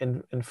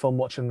film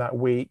watching that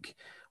week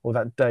or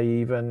that day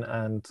even,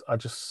 and I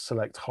just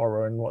select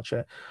horror and watch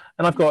it.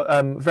 And I've got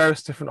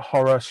various different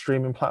horror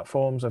streaming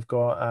platforms. I've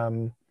got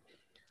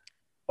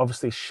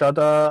obviously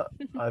Shudder.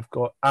 I've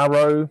got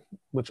Arrow,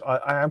 which I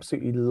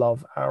absolutely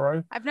love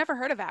Arrow. I've never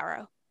heard of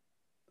Arrow.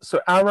 So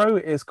Arrow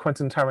is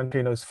Quentin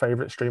Tarantino's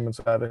favorite streaming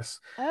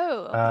service.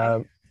 Oh, okay.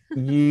 Um,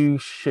 you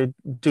should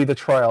do the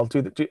trial. I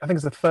think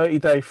it's a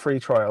 30-day free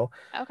trial,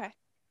 Okay.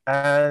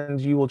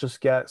 and you will just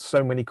get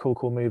so many cool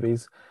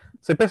movies.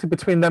 So basically,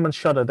 between them and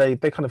Shudder, they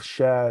kind of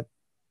share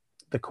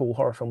the cool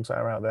horror films that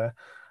are out there.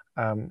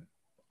 Um,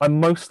 I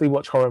mostly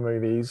watch horror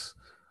movies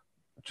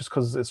just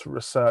because it's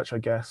research, I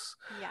guess.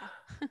 Yeah.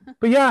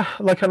 But yeah,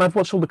 like, and I've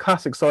watched all the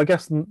classics, so I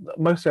guess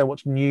mostly I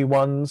watch new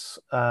ones.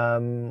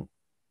 The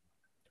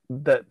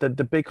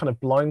big kind of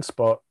blind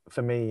spot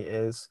for me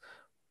is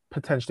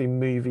potentially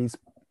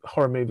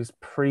horror movies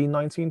pre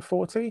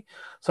 1940.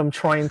 So I'm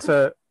trying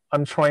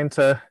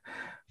to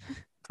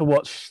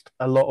watch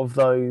a lot of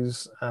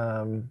those,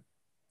 and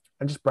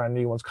just brand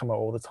new ones come out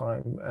all the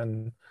time.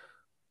 And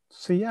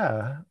so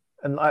yeah,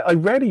 and I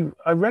rarely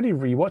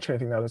rewatch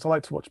anything nowadays. I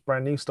like to watch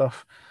brand new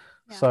stuff.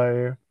 Yeah.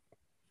 So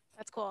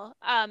That's cool.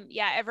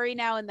 Yeah, every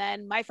now and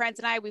then my friends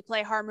and I we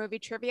play horror movie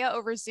trivia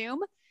over Zoom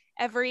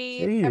every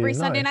gee,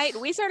 Sunday night.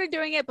 nice. We started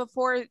doing it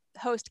before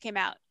Host came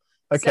out.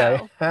 Okay.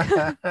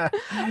 So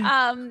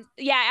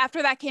yeah,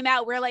 after that came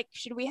out, we're like,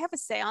 should we have a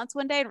seance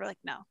one day? And we're like,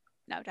 no,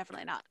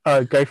 definitely not.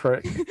 Go for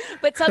it.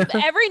 But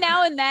every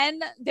now and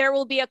then there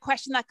will be a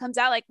question that comes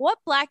out like, what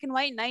black and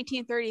white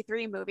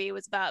 1933 movie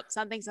was about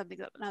something?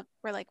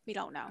 We're like, we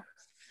don't know.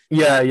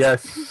 Yeah, yeah.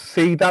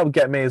 See, that would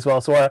get me as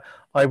well. So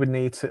I would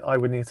need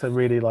to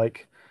really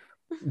like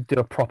do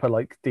a proper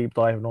like deep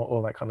dive and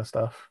all that kind of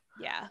stuff.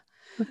 Yeah.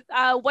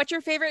 What's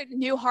your favorite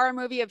new horror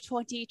movie of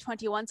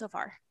 2021 so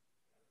far?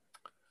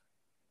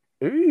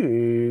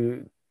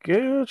 Ooh,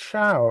 good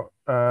shout.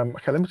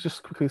 Okay, let me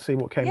just quickly see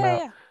what came Yeah, out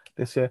yeah.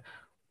 this year.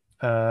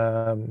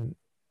 Um,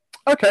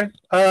 okay.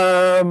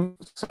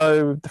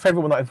 So the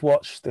favorite one that I've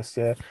watched this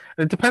year,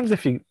 and it depends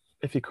if you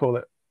call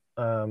it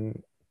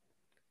kind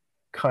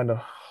of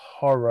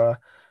horror.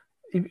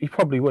 You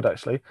probably would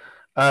actually.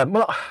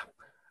 Well,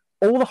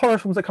 all the horror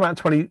films that come out in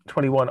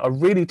 2021 are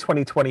really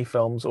 2020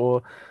 films,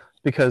 or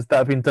because that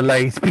have been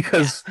delayed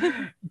Yeah.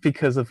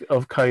 because of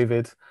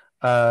COVID.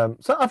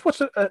 So I've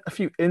watched a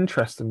few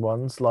interesting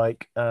ones,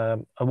 like I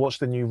watched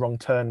the new Wrong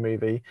Turn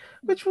movie,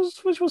 which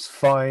was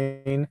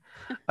fine,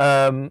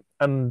 and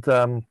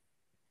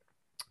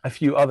a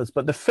few others.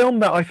 But the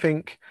film that I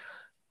think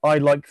I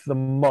liked the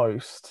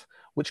most,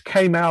 which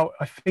came out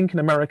I think in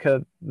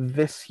America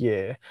this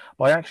year,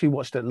 but I actually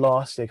watched it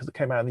last year because it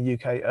came out in the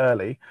UK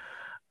early,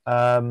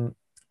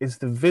 is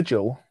The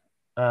Vigil.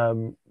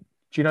 Do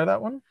you know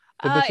that one?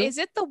 The Vigil? Is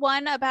it the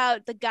one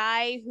about the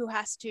guy who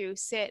has to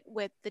sit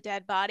with the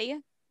dead body?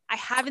 I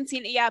haven't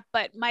seen it yet,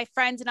 but my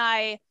friends and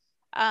I,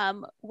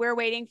 we're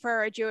waiting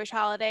for a Jewish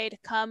holiday to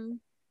come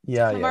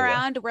Yeah, yeah,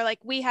 around. We're like,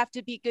 we have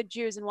to be good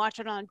Jews and watch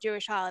it on a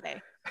Jewish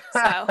holiday. So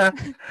yeah.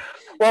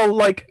 Well,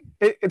 like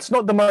it's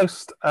not the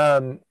most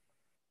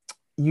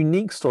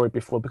unique story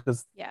before,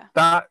 because yeah,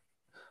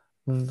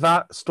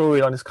 that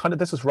storyline is kind of,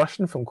 this is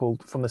Russian film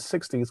called from the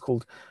 60s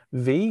called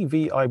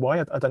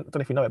VIY. I don't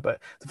know if you know it, but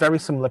it's a very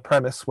similar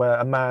premise where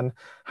a man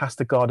has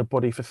to guard a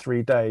body for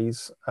 3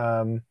 days,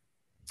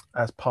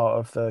 as part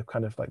of the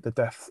kind of like the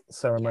death yeah,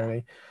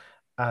 ceremony.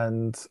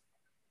 And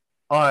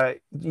I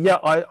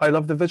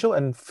love The Vigil,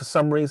 and for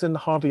some reason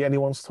hardly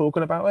anyone's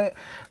talking about it,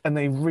 and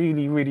they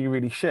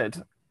really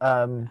should.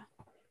 yeah,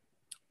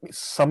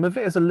 Some of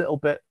it is a little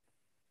bit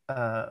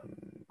um,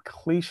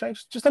 cliche,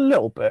 just a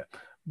little bit,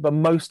 but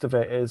most of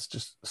it is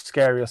just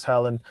scary as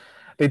hell. And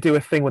they do a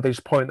thing where they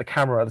just point the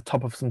camera at the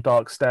top of some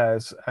dark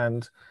stairs,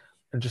 and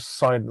just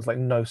silence, like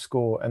no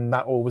score, and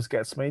that always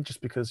gets me,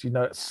 just because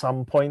at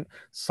some point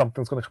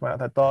something's going to come out of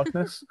that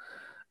darkness.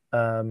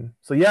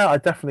 So yeah, I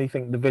definitely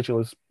think The Vigil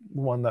is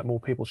one that more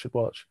people should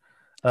watch.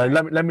 all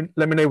right. Let me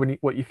know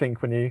what you think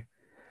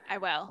I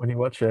will. when you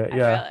watch it. I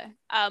Yeah.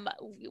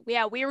 really.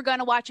 Yeah, we were going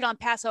to watch it on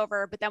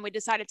Passover, but then we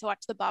decided to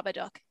watch the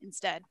Babadook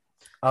instead.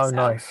 Oh, So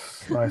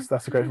nice.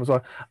 That's a great film as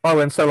well. Oh,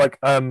 and so like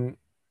I'm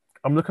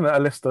looking at a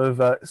list of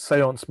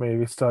seance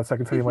movies, so I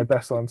can tell you my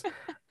best ones.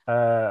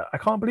 I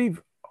can't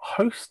believe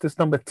Host is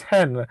number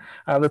 10 out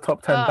of the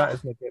top 10. That uh,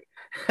 is not good.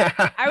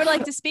 I would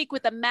like to speak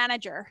with the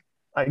manager.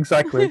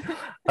 Exactly.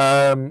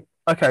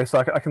 Okay, so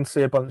I can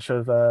see a bunch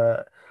of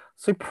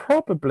so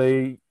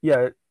probably,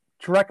 yeah,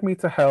 Drag Me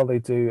to Hell. They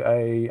do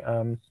a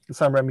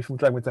Sam Raimi from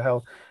Drag Me to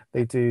Hell.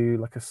 They do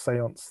like a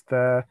seance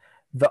there.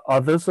 The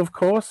Others, of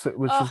course,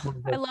 which is Oh, one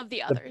of I love the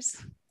the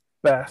others.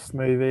 best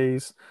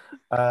movies.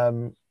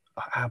 I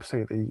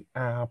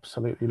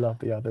absolutely love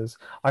The Others.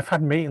 I've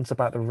had meetings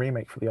about the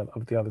remake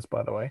of The Others,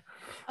 by the way.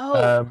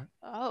 Oh, Um,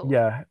 oh.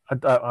 yeah,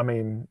 I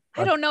mean,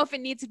 I don't know if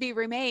it needs to be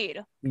remade.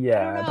 I don't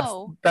yeah, that's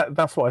know.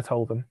 that's what I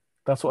told them.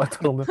 That's what I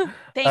told them.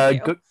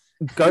 Thank you.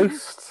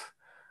 Ghost.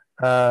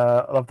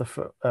 I love the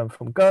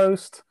film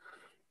Ghost.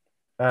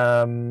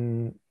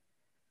 Um,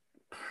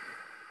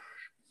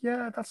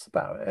 yeah, that's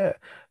about it.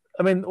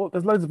 I mean,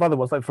 there's loads of other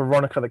ones like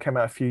Veronica that came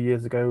out a few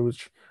years ago,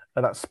 which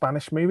that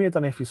Spanish movie. I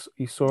don't know if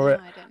you saw No, it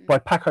I didn't. by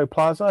Paco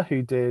Plaza,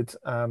 who did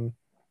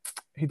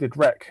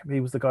Wreck. He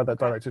was the guy that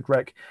Okay. directed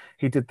Wreck.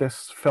 He did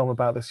this film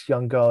about this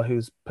young girl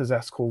who's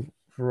possessed called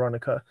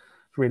Veronica.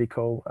 It's really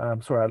cool.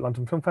 Saw it at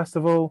London Film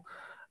Festival.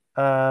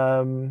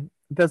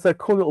 There's a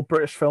cool little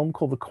British film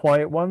called The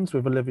Quiet Ones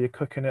with Olivia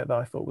Cook in it that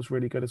I thought was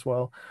really good as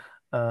well.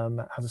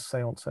 That has a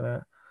seance in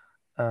it.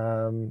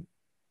 Um,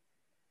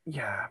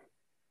 yeah,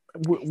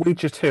 Nice.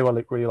 Ouija 2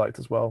 I really liked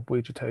as well.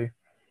 Ouija 2.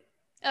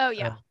 Oh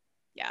yeah. Um,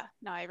 Yeah.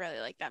 No, I really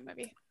like that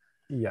movie.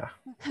 yeah.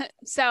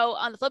 So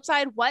on the flip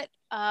side, what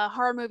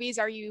horror movies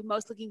are you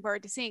most looking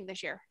forward to seeing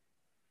this year?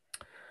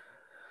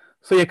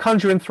 So yeah,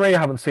 Conjuring 3 I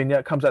haven't seen yet.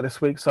 It comes out this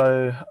week,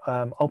 so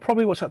I'll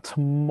probably watch that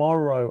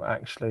tomorrow.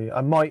 Actually,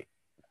 I might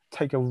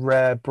take a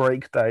rare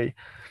break day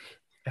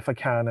if I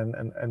can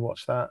and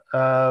watch that.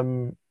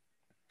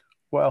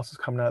 What else is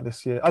coming out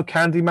this year? Oh,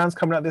 Candyman's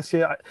coming out this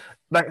year.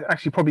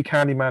 Actually, probably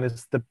Candyman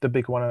is the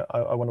big one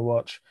I want to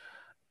watch.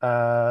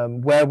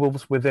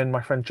 Werewolves Within,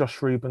 my friend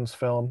Josh Rubin's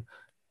film,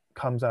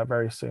 comes out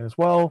very soon as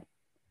well.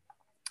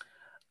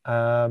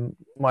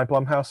 My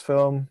Blumhouse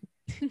film,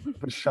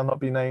 which shall not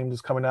be named,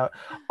 is coming out.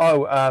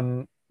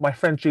 Oh, my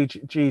friend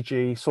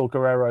Gigi Saul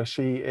Guerrero,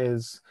 she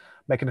is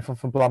making a film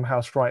for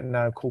Blumhouse right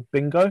now called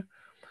Bingo,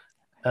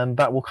 and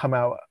that will come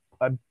out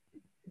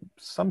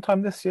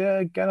sometime this year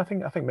again. I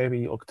think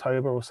maybe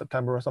October or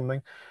September or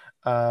something.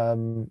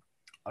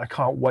 I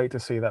can't wait to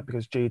see that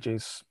because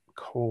Gigi's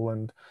cool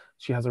and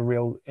she has a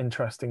real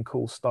interesting,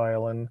 cool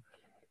style. And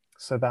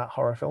so that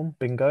horror film,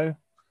 Bingo.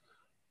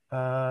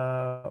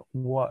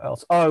 What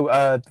else?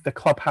 Oh, the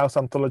Clubhouse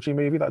anthology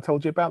movie that I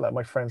told you about that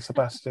my friend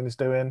Sebastian is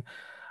doing.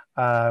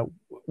 Uh,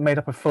 Made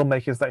up of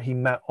filmmakers that he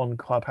met on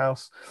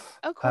Clubhouse.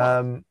 Oh, cool.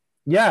 Um,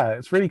 yeah,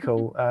 it's really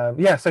cool.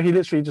 Yeah, so he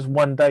literally just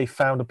one day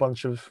found a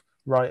bunch of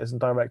writers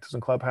and directors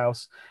on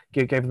Clubhouse,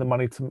 gave them the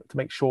money to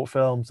make short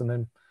films, and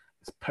then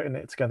it's putting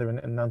it together in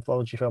an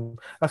anthology film.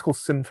 That's called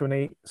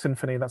Symphony.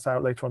 Symphony. That's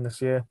out later on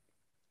this year.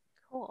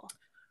 Cool.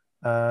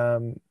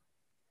 Um,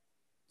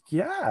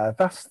 yeah,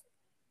 that's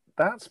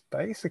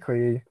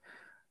basically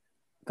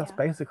Yeah.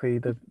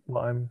 the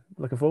what I'm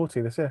looking forward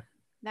to this year.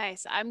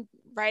 Nice. I'm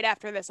right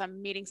after this. I'm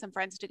meeting some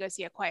friends to go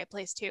see A Quiet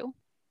Place too.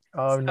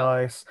 Oh, So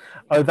nice.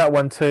 Oh, yeah. that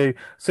one too.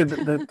 So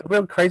the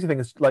real crazy thing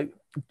is like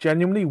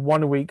genuinely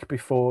 1 week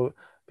before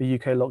the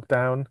UK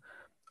lockdown,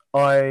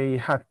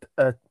 I had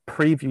a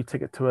preview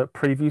ticket to a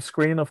preview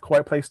screen of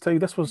Quiet Place 2.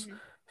 This was Mhm.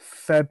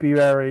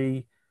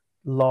 February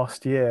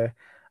last year.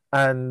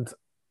 And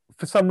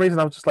for some reason,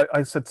 I was just like,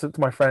 I said to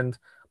my friend,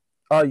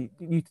 oh,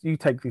 you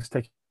take these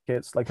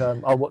tickets. Like,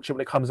 I'll watch it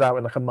when it comes out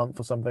in like a month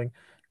or something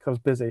because I was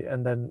busy.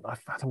 And then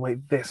I've had to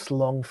wait this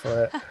long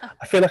for it.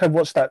 I feel like I've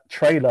watched that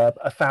trailer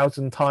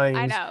 1,000 I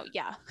times. know.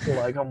 Yeah.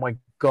 Like, oh my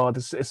God,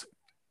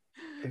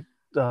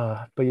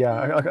 but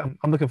yeah,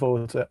 I'm looking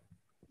forward to it.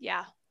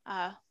 Yeah.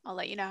 I'll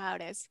let you know how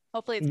it is.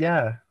 Hopefully it's good.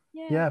 Yeah.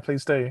 Yeah. Yeah,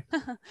 please do.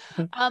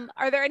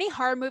 Are there any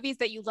horror movies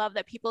that you love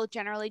that people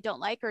generally don't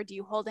like, or do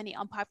you hold any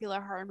unpopular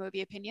horror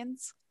movie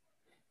opinions?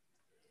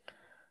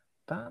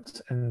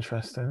 That's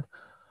interesting.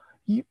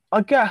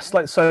 I guess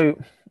like so.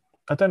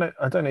 I don't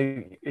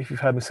know if you've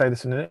heard me say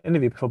this in an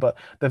interview before, but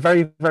the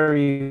very,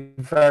 very,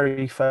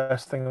 very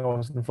first thing I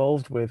was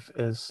involved with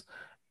is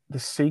the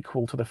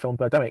sequel to the film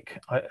Birdemic.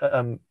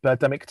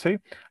 Birdemic 2.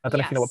 I don't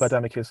know if you know what Yes.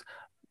 Birdemic is,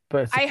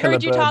 but it's a I killer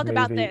heard you bird talk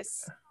about movie.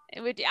 this.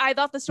 I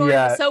thought the story was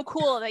Yeah, so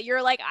cool that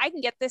you're like, I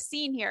can get this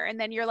scene here. And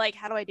then you're like,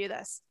 how do I do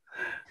this?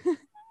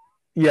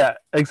 yeah,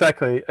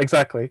 exactly.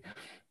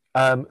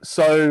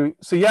 So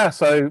yeah,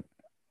 so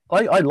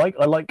I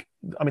like.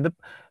 I mean,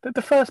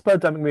 the first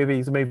Birdemic movie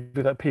is a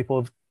movie that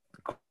people have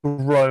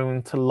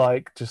grown to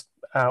like just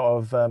out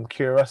of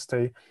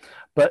curiosity.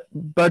 But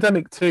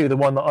Birdemic 2, the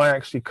one that I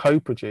actually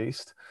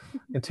co-produced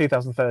in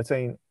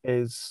 2013,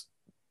 is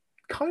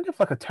kind of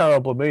like a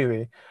terrible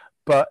movie.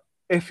 But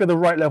if you're the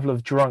right level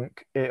of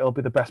drunk, it'll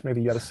be the best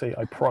movie you ever see,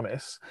 I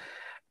promise.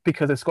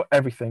 Because it's got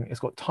everything.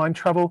 It's got time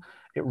travel,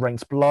 it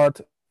rains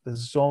blood,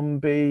 there's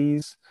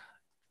zombies,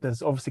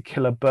 there's obviously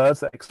killer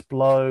birds that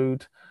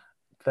explode,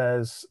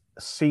 there's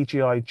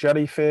CGI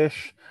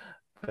jellyfish,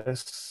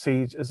 there's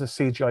a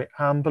CGI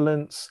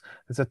ambulance,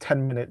 there's a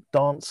 10-minute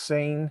dance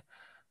scene.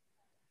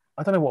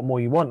 I don't know what more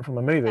you want from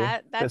a movie,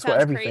 but That it's got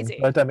sounds everything. crazy.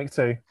 Birdemic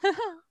 2.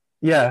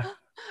 Yeah,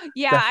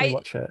 Yeah, definitely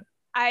watch it.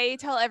 I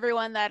tell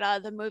everyone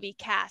that the movie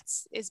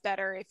Cats is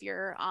better if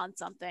you're on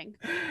something.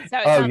 So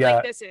it Oh sounds like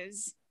yeah. this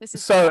is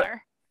So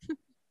similar.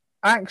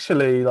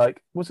 actually,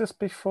 like, was this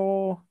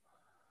before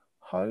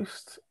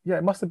Host? Yeah,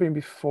 it must have been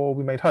before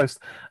we made Host.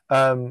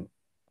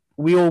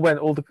 We all went,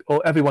 or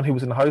everyone who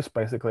was in Host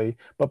basically,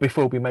 but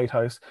before we made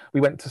Host, we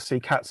went to see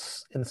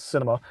Cats in the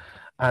cinema,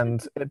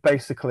 and it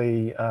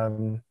basically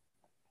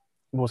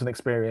was an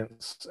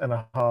experience and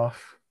a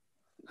half.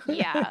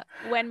 Yeah,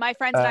 when my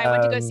friends and I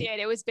went to go see um, it,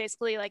 it was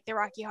basically like the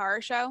Rocky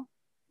Horror Show.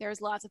 There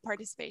was lots of yeah,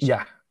 participation.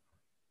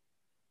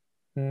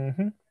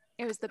 Hmm.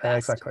 It was the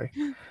best. Exactly.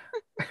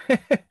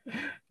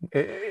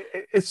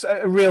 It's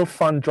a real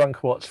fun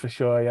drunk watch for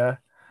sure. Yeah.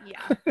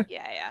 Yeah,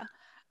 yeah,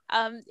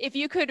 yeah. If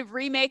you could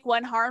remake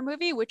one horror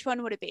movie, which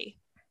one would it be?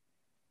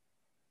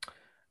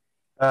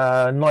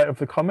 Night of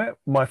the Comet,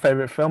 my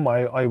favorite film.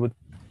 I would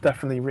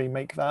definitely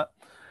remake that.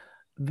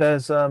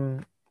 There's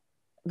um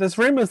there's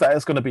rumors that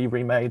it's going to be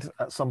remade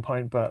at some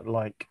point, but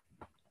like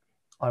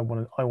I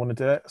want to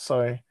do it.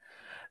 So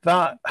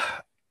that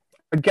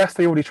I guess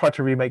they already tried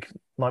to remake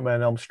Nightmare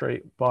on Elm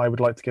Street, but I would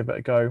like to give it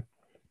a go.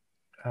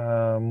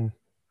 Um,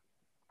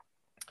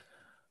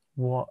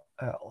 what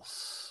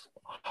else?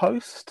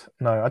 Host?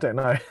 No, I don't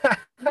know.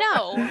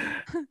 No.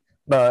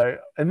 No,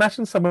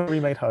 imagine someone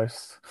remade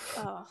Host.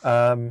 Oh,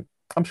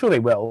 I'm sure they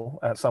will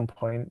at some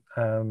point.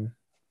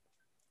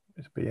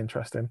 It'd be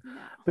interesting. no.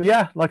 But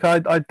yeah, like I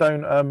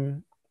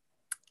don't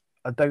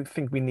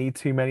think we need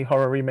too many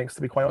horror remakes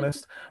to be quite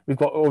honest. We've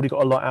got already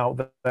got a lot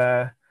out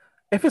there.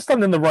 If it's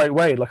done in the right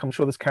way, like I'm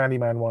sure this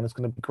Candyman one is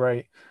going to be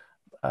great.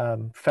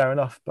 Fair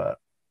enough, but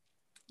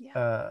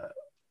Yeah.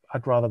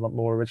 I'd rather want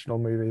more original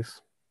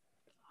movies.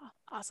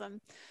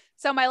 Awesome.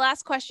 So my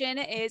last question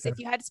is, Yeah. if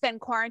you had to spend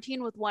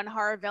quarantine with one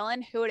horror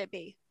villain, who would it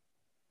be?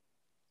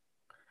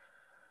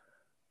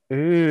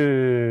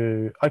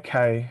 Ooh,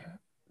 okay.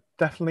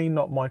 Definitely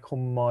not Michael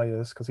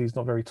Myers because he's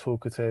not very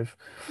talkative.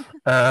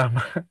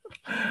 Um,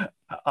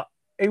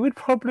 it would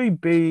probably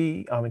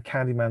be. I mean,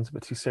 Candyman's a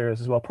bit too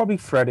serious as well. Probably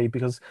Freddy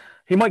because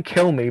he might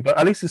kill me, but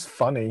at least he's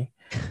funny.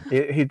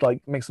 He'd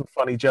like make some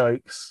funny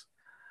jokes.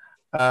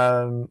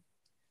 Um,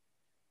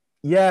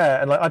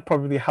 yeah, and like I'd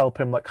probably help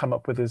him like come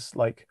up with his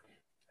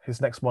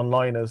next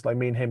one-liners. Like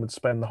me and him would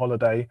spend the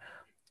holiday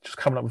just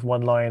coming up with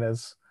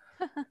one-liners.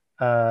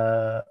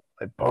 Uh,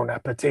 like Bon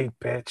appetit,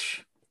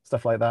 bitch,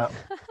 stuff like that.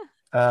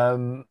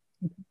 Um,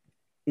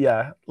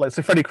 yeah, like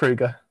so Freddy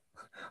Krueger,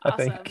 I Awesome.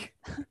 think.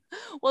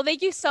 Well,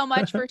 thank you so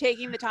much for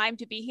taking the time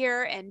to be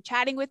here and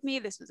chatting with me.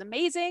 This was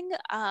amazing.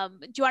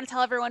 Do you want to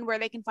tell everyone where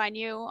they can find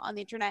you on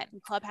the internet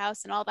and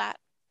Clubhouse and all that?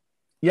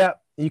 Yeah,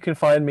 you can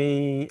find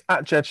me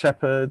at Jed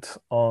Shepherd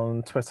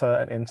on Twitter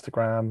and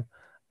Instagram.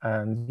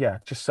 And yeah,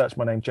 just search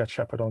my name, Jed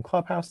Shepherd, on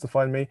Clubhouse to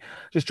find me.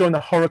 Just join the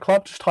horror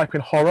club. Just type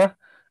in horror,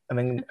 and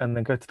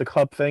then go to the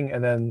club thing,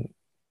 and then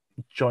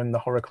join the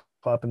horror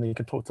club, and then you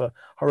can talk to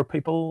horror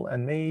people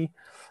and me.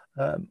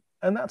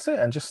 And that's it.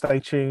 And just stay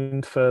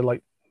tuned for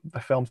like the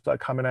films that are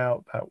coming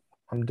out that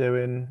I'm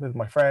doing with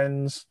my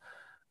friends.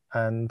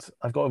 And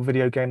I've got a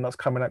video game that's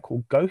coming out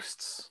called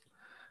Ghosts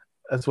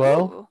as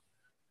well. Ooh.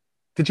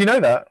 Did you know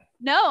that?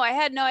 No, I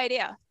had no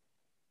idea.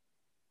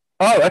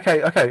 Oh, okay.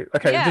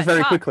 Yeah, Just very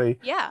talk. quickly,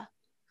 Yeah.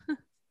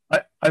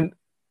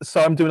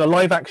 I'm doing a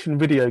live action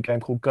video game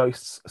called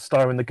Ghosts,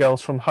 starring the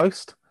girls from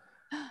Host.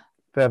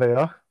 There they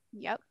are.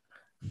 Yep.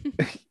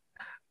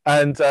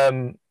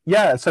 And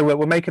yeah, so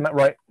we're making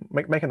that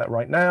making that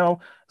right now.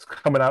 It's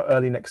coming out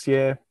early next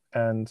year,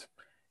 and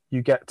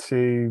you get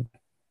to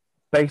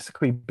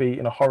basically be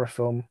in a horror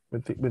film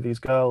with these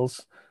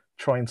girls,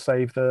 try and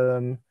save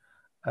them.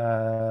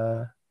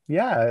 Yeah,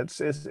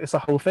 it's a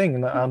whole thing,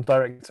 and I'm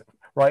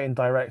writing,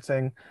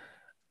 directing.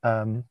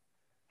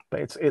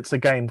 But it's a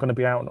game going to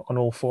be out on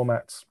all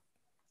formats.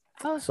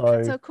 Oh, that's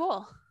So so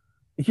cool.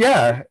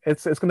 yeah,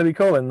 it's going to be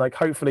cool, and like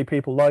hopefully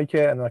people like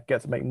it, and I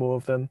get to make more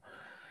of them.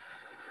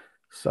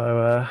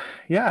 So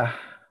yeah,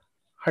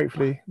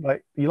 hopefully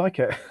like you like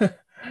it.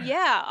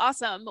 Yeah,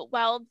 awesome.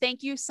 Well,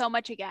 thank you so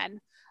much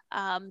again.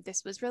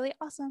 This was really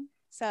awesome.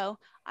 So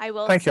I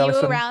will Thank you, see you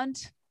Alison.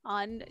 around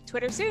on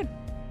Twitter soon.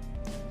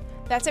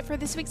 That's it for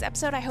this week's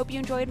episode. I hope you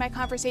enjoyed my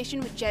conversation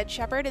with Jed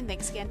Shepherd, and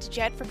thanks again to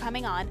Jed for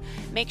coming on.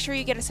 Make sure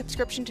you get a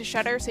subscription to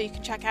Shudder so you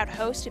can check out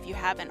Host if you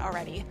haven't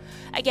already.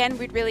 Again,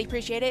 we'd really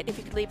appreciate it if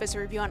you could leave us a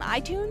review on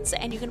iTunes,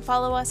 and you can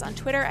follow us on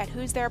Twitter at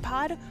Who's There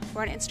Pod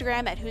or on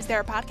Instagram at Who's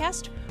There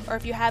Podcast. Or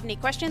if you have any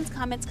questions,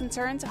 comments,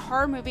 concerns,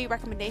 horror movie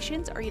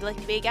recommendations, or you'd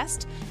like to be a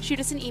guest, shoot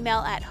us an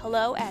email at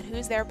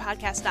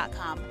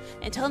hello@whostherepodcast.com.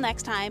 Until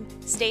next time,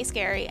 stay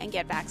scary and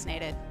get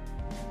vaccinated.